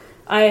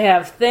 I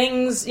have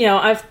things,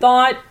 I've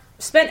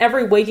spent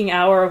every waking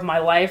hour of my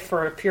life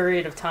for a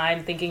period of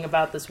time thinking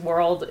about this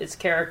world, its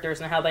characters,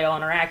 and how they all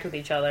interact with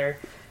each other.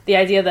 The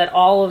idea that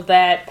all of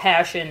that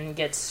passion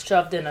gets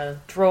shoved in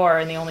a drawer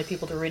and the only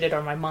people to read it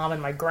are my mom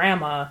and my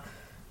grandma,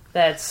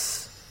 that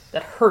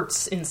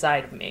hurts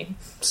inside of me.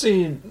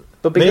 See,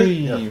 but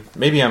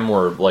maybe I'm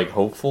more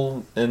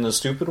hopeful in a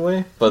stupid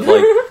way, but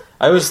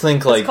I always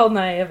think it's called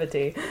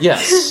naivety.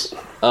 Yes,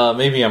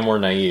 maybe I'm more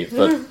naive,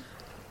 but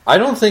I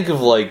don't think of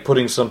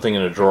putting something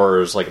in a drawer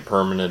as a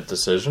permanent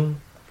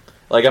decision.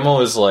 I'm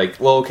always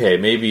well, okay,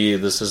 maybe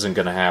this isn't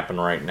going to happen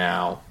right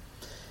now,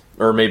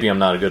 or maybe I'm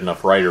not a good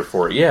enough writer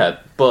for it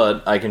yet,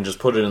 but I can just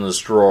put it in this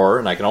drawer,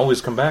 and I can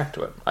always come back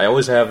to it. I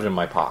always have it in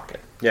my pocket.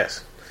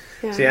 Yes.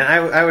 Yeah. See,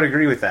 I would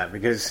agree with that,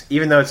 because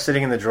even though it's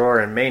sitting in the drawer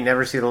and may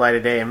never see the light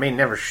of day and may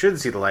never should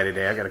see the light of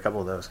day, I've got a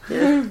couple of those,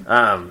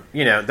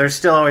 there's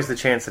still always the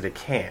chance that it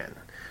can.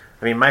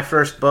 I mean, my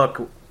first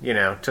book,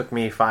 took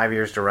me 5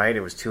 years to write.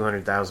 It was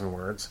 200,000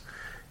 words.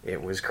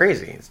 It was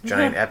crazy. It's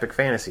giant epic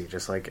fantasy,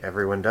 just like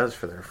everyone does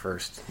for their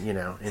first,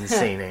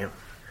 insane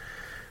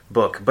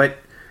book. But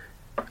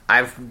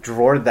I've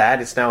drawered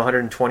that. It's now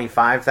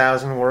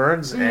 125,000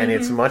 words, and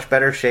it's much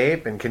better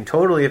shape, and can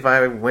totally, if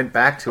I went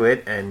back to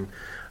it, and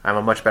I'm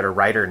a much better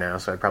writer now,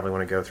 so I probably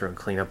want to go through and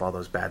clean up all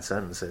those bad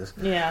sentences.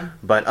 Yeah.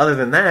 But other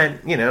than that,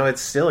 it's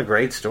still a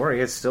great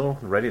story. It's still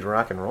ready to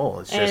rock and roll.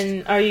 It's just...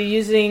 And are you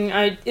using...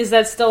 is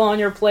that still on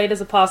your plate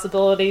as a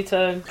possibility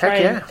to try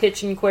and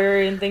pitch and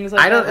query and things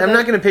like that? I'm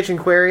not going to pitch and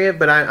query it,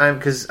 but I'm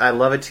because I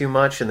love it too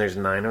much, and there's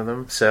 9 of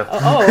them. So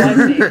I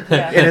see.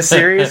 Yeah. In a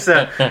series,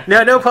 so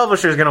no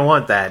publisher is going to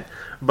want that.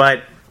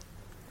 But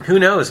who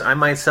knows? I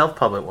might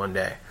self-pub it one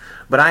day.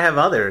 But I have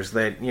others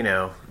that,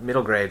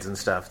 middle grades and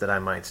stuff that I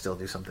might still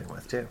do something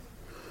with, too.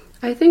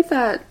 I think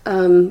that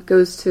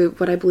goes to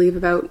what I believe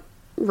about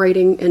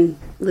writing and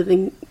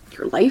living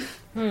your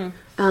life.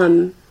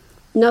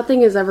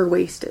 Nothing is ever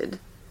wasted.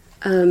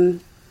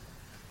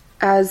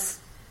 As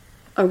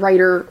a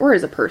writer or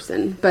as a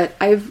person, but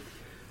I've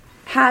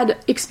had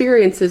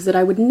experiences that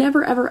I would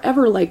never, ever,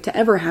 ever like to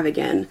ever have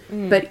again.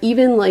 But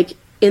even,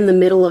 in the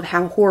middle of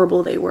how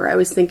horrible they were, I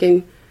was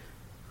thinking...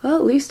 Well,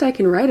 at least I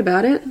can write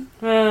about it.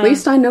 At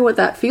least I know what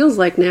that feels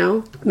like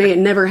now. May it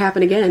never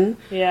happen again.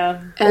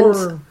 Yeah.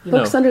 And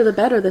books under the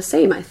bed are the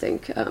same, I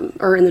think,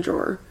 or in the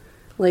drawer.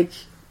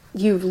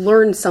 You've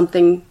learned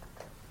something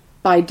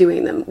by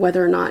doing them,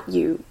 whether or not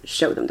you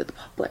show them to the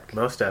public.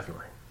 Most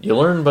definitely. You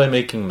learn by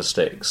making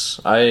mistakes.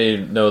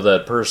 I know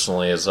that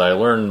personally, as I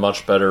learn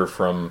much better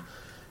from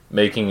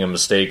making a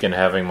mistake and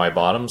having my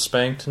bottom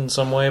spanked in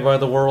some way by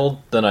the world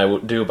than I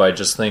would do by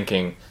just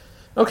thinking...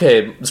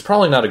 Okay, it's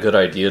probably not a good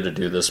idea to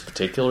do this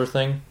particular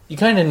thing. You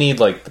kind of need,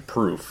 the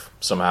proof,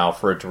 somehow,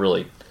 for it to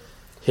really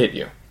hit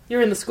you.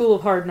 You're in the school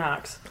of hard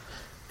knocks.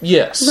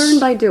 Yes.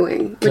 Learn by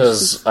doing.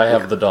 Because I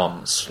have the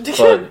dumbs.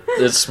 But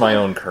it's my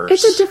own curse.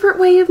 It's a different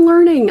way of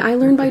learning. I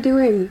learn by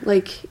doing.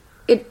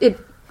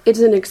 It's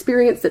an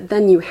experience that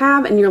then you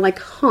have, and you're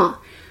like,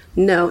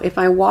 no, if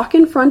I walk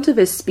in front of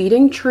a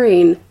speeding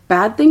train,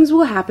 bad things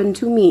will happen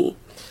to me.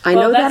 I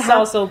know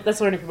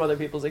that's learning from other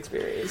people's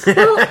experience.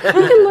 Well,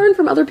 you can learn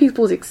from other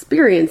people's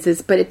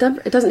experiences, but it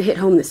doesn't hit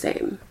home the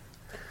same.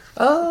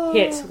 Oh,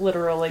 hit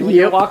literally when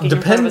you're walking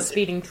in front of a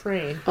speeding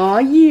train. Oh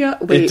yeah,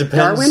 wait, it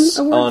depends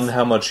Darwin on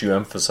how much you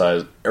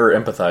emphasize or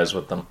empathize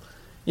with them.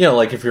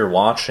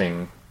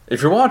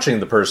 If you're watching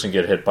the person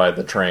get hit by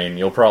the train,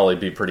 you'll probably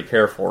be pretty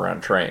careful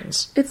around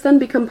trains. It's then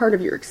become part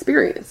of your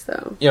experience,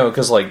 though.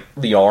 Because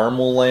the arm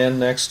will land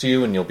next to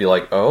you, and you'll be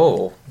like,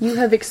 "Oh, you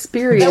have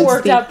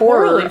experienced the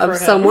horror of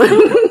someone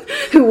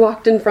who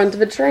walked in front of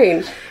a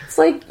train." It's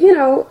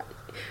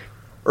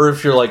Or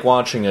if you're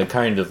watching a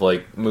kind of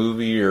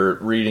movie or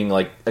reading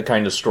a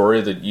kind of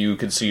story that you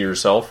could see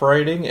yourself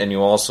writing, and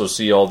you also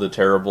see all the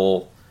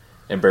terrible,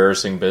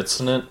 embarrassing bits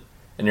in it.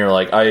 And you're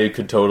like, I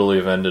could totally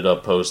have ended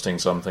up posting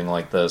something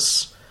like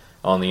this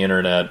on the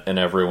internet, and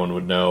everyone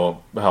would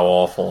know how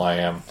awful I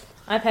am.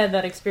 I've had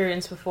that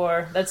experience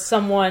before. That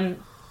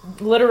someone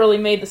literally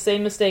made the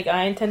same mistake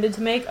I intended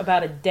to make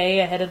about a day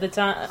ahead of the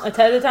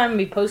time of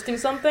me posting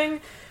something,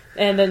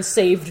 and then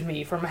saved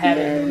me from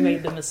having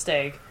made the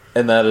mistake.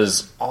 And that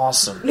is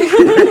awesome.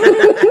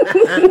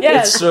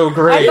 Yes. It's so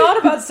great. I thought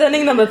about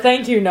sending them a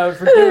thank you note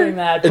for doing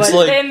that, but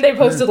then they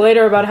posted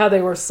later about how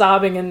they were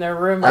sobbing in their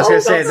room. I was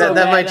going to say,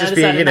 that might just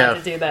be,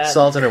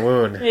 salt in a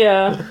wound.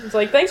 Yeah.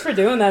 It's thanks for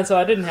doing that so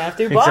I didn't have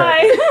to.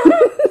 Bye!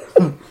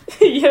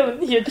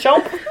 you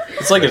chump.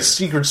 It's like a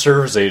Secret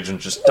Service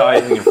agent just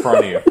diving in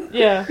front of you.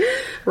 Yeah.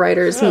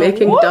 Writers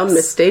making dumb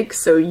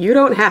mistakes so you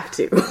don't have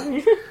to.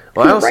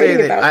 Well, I will say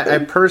that I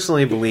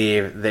personally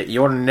believe that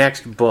your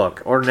next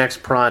book, or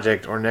next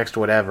project, or next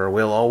whatever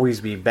will always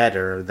be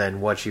better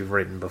than what you've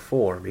written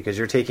before, because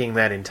you're taking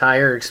that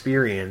entire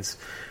experience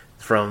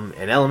from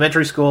an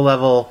elementary school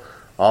level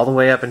all the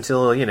way up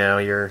until,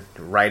 you're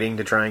writing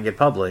to try and get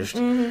published,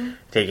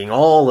 taking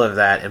all of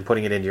that and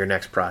putting it into your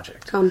next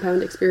project.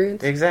 Compound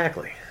experience.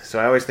 Exactly. So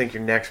I always think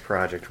your next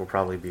project will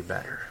probably be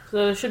better.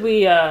 So should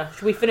we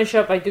finish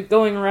up by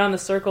going around the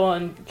circle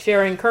and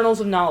sharing kernels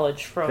of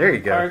knowledge from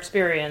our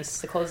experience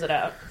to close it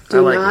out?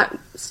 Do not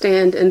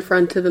stand in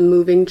front of a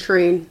moving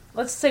train.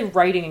 Let's say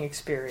writing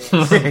experience.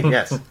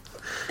 Yes.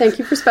 Thank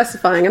you for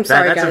specifying. I'm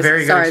sorry, guys. That's a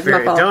very good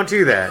experience. My fault. Don't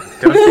do that.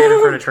 Don't stand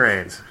in front of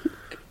trains.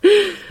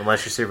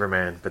 Unless you're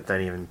Superman, but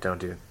then even don't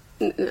do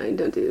it. No,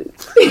 don't do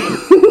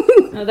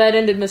it. Now, that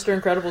ended Mr.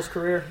 Incredible's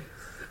career.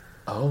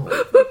 Oh.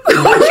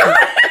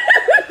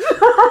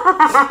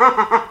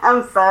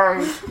 I'm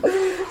sorry.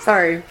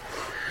 Sorry.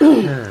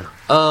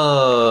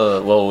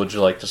 Well, would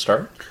you like to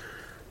start?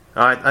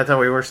 I thought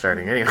we were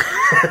starting anyway.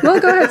 Well,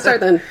 go ahead, start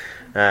then.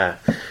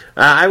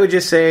 I would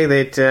just say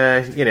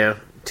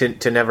that,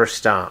 to never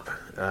stop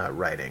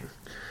writing.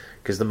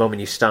 Because the moment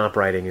you stop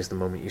writing is the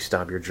moment you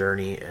stop your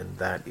journey, and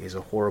that is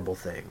a horrible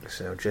thing.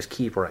 So just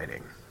keep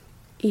writing.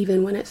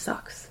 Even when it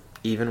sucks.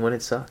 Even when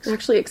it sucks.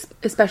 Actually,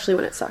 especially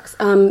when it sucks.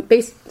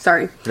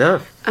 Sorry.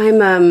 No.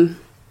 I'm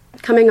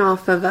coming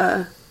off of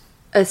a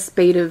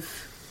spate of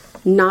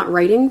not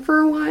writing for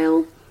a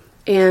while,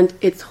 and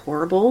it's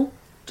horrible.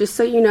 Just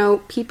so you know,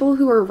 people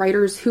who are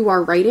writers who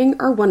are writing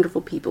are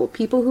wonderful people.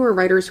 People who are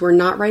writers who are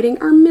not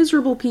writing are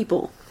miserable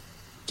people.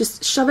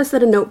 Just shove us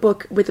at a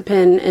notebook with a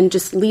pen and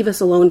just leave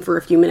us alone for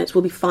a few minutes.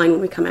 We'll be fine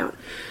when we come out.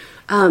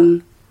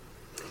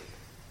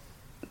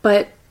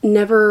 But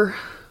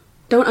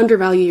don't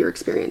undervalue your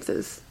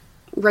experiences.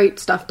 Write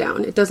stuff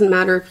down. It doesn't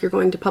matter if you're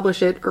going to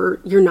publish it or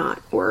you're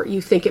not, or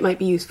you think it might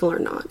be useful or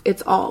not.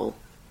 It's all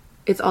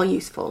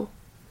useful.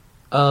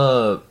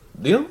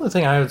 The only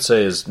thing I would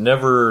say is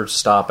never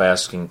stop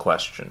asking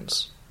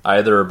questions,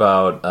 either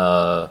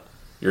about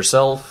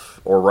yourself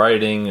or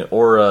writing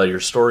or your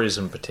stories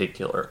in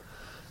particular.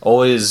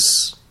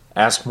 Always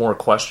ask more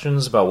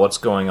questions about what's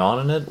going on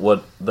in it,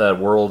 what that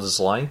world is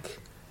like,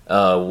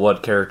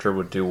 what character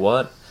would do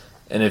what.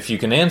 And if you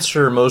can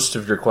answer most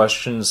of your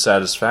questions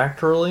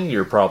satisfactorily,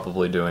 you're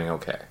probably doing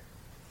okay.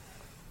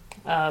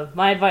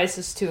 My advice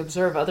is to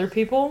observe other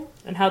people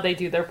and how they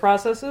do their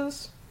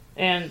processes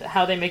and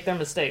how they make their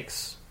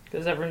mistakes.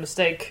 Because every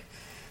mistake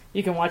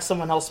you can watch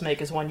someone else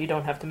make is one you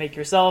don't have to make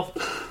yourself.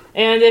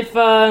 And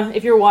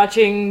if you're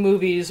watching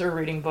movies or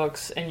reading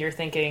books and you're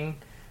thinking,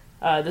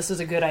 this is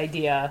a good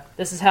idea,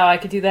 this is how I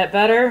could do that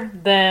better,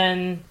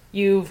 then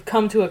you've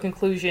come to a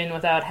conclusion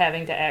without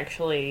having to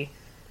actually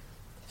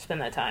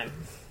spend that time.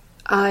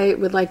 I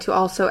would like to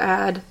also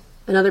add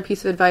another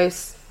piece of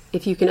advice.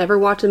 If you can ever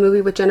watch a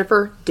movie with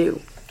Jennifer,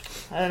 do.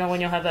 I don't know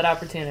when you'll have that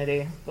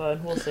opportunity,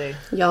 but we'll see.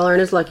 Y'all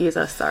aren't as lucky as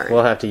us, sorry.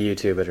 We'll have to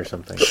YouTube it or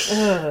something.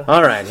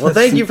 All right. Well,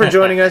 thank you for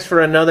joining us for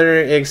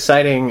another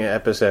exciting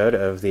episode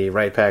of the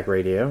Right Pack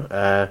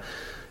Radio.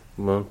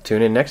 We'll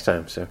tune in next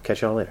time, so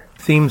catch y'all later.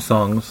 Theme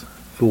songs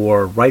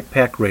for Right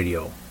Pack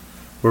Radio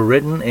were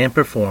written and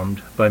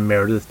performed by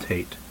Meredith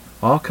Tate.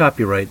 All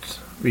copyrights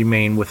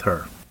remain with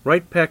her.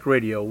 Right Pack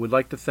Radio would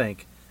like to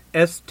thank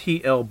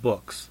STL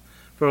Books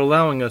for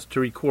allowing us to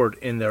record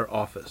in their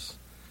office.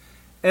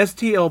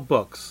 STL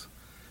Books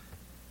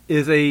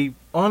is a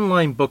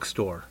online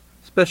bookstore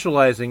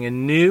specializing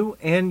in new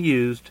and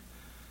used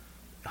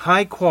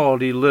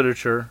high-quality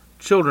literature,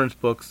 children's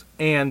books,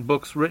 and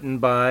books written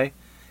by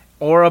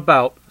or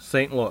about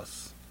St.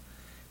 Louis.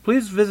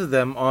 Please visit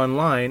them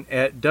online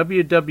at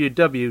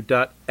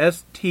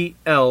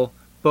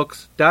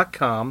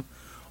www.stlbooks.com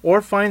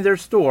or find their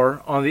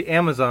store on the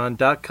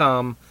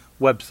Amazon.com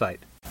website.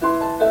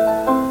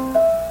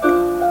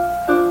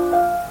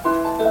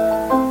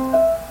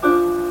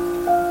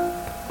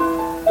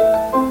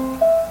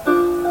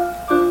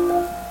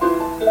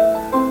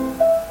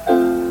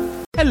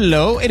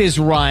 Hello, it is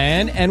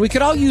Ryan, and we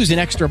could all use an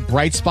extra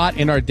bright spot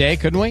in our day,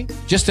 couldn't we?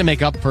 Just to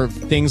make up for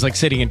things like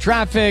sitting in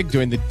traffic,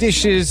 doing the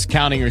dishes,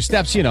 counting your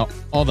steps,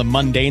 all the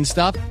mundane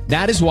stuff.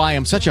 That is why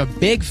I'm such a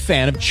big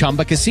fan of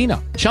Chumba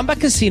Casino. Chumba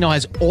Casino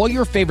has all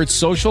your favorite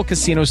social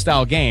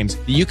casino-style games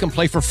that you can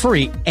play for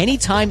free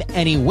anytime,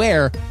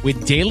 anywhere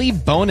with daily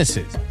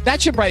bonuses.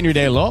 That should brighten your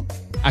day a little.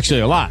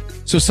 Actually, a lot.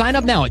 So sign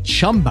up now at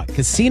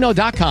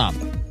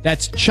ChumbaCasino.com.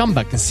 That's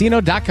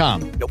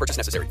ChumbaCasino.com. No purchase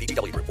necessary.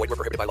 VGW Group. Void where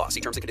prohibited by law. See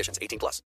terms and conditions. 18+.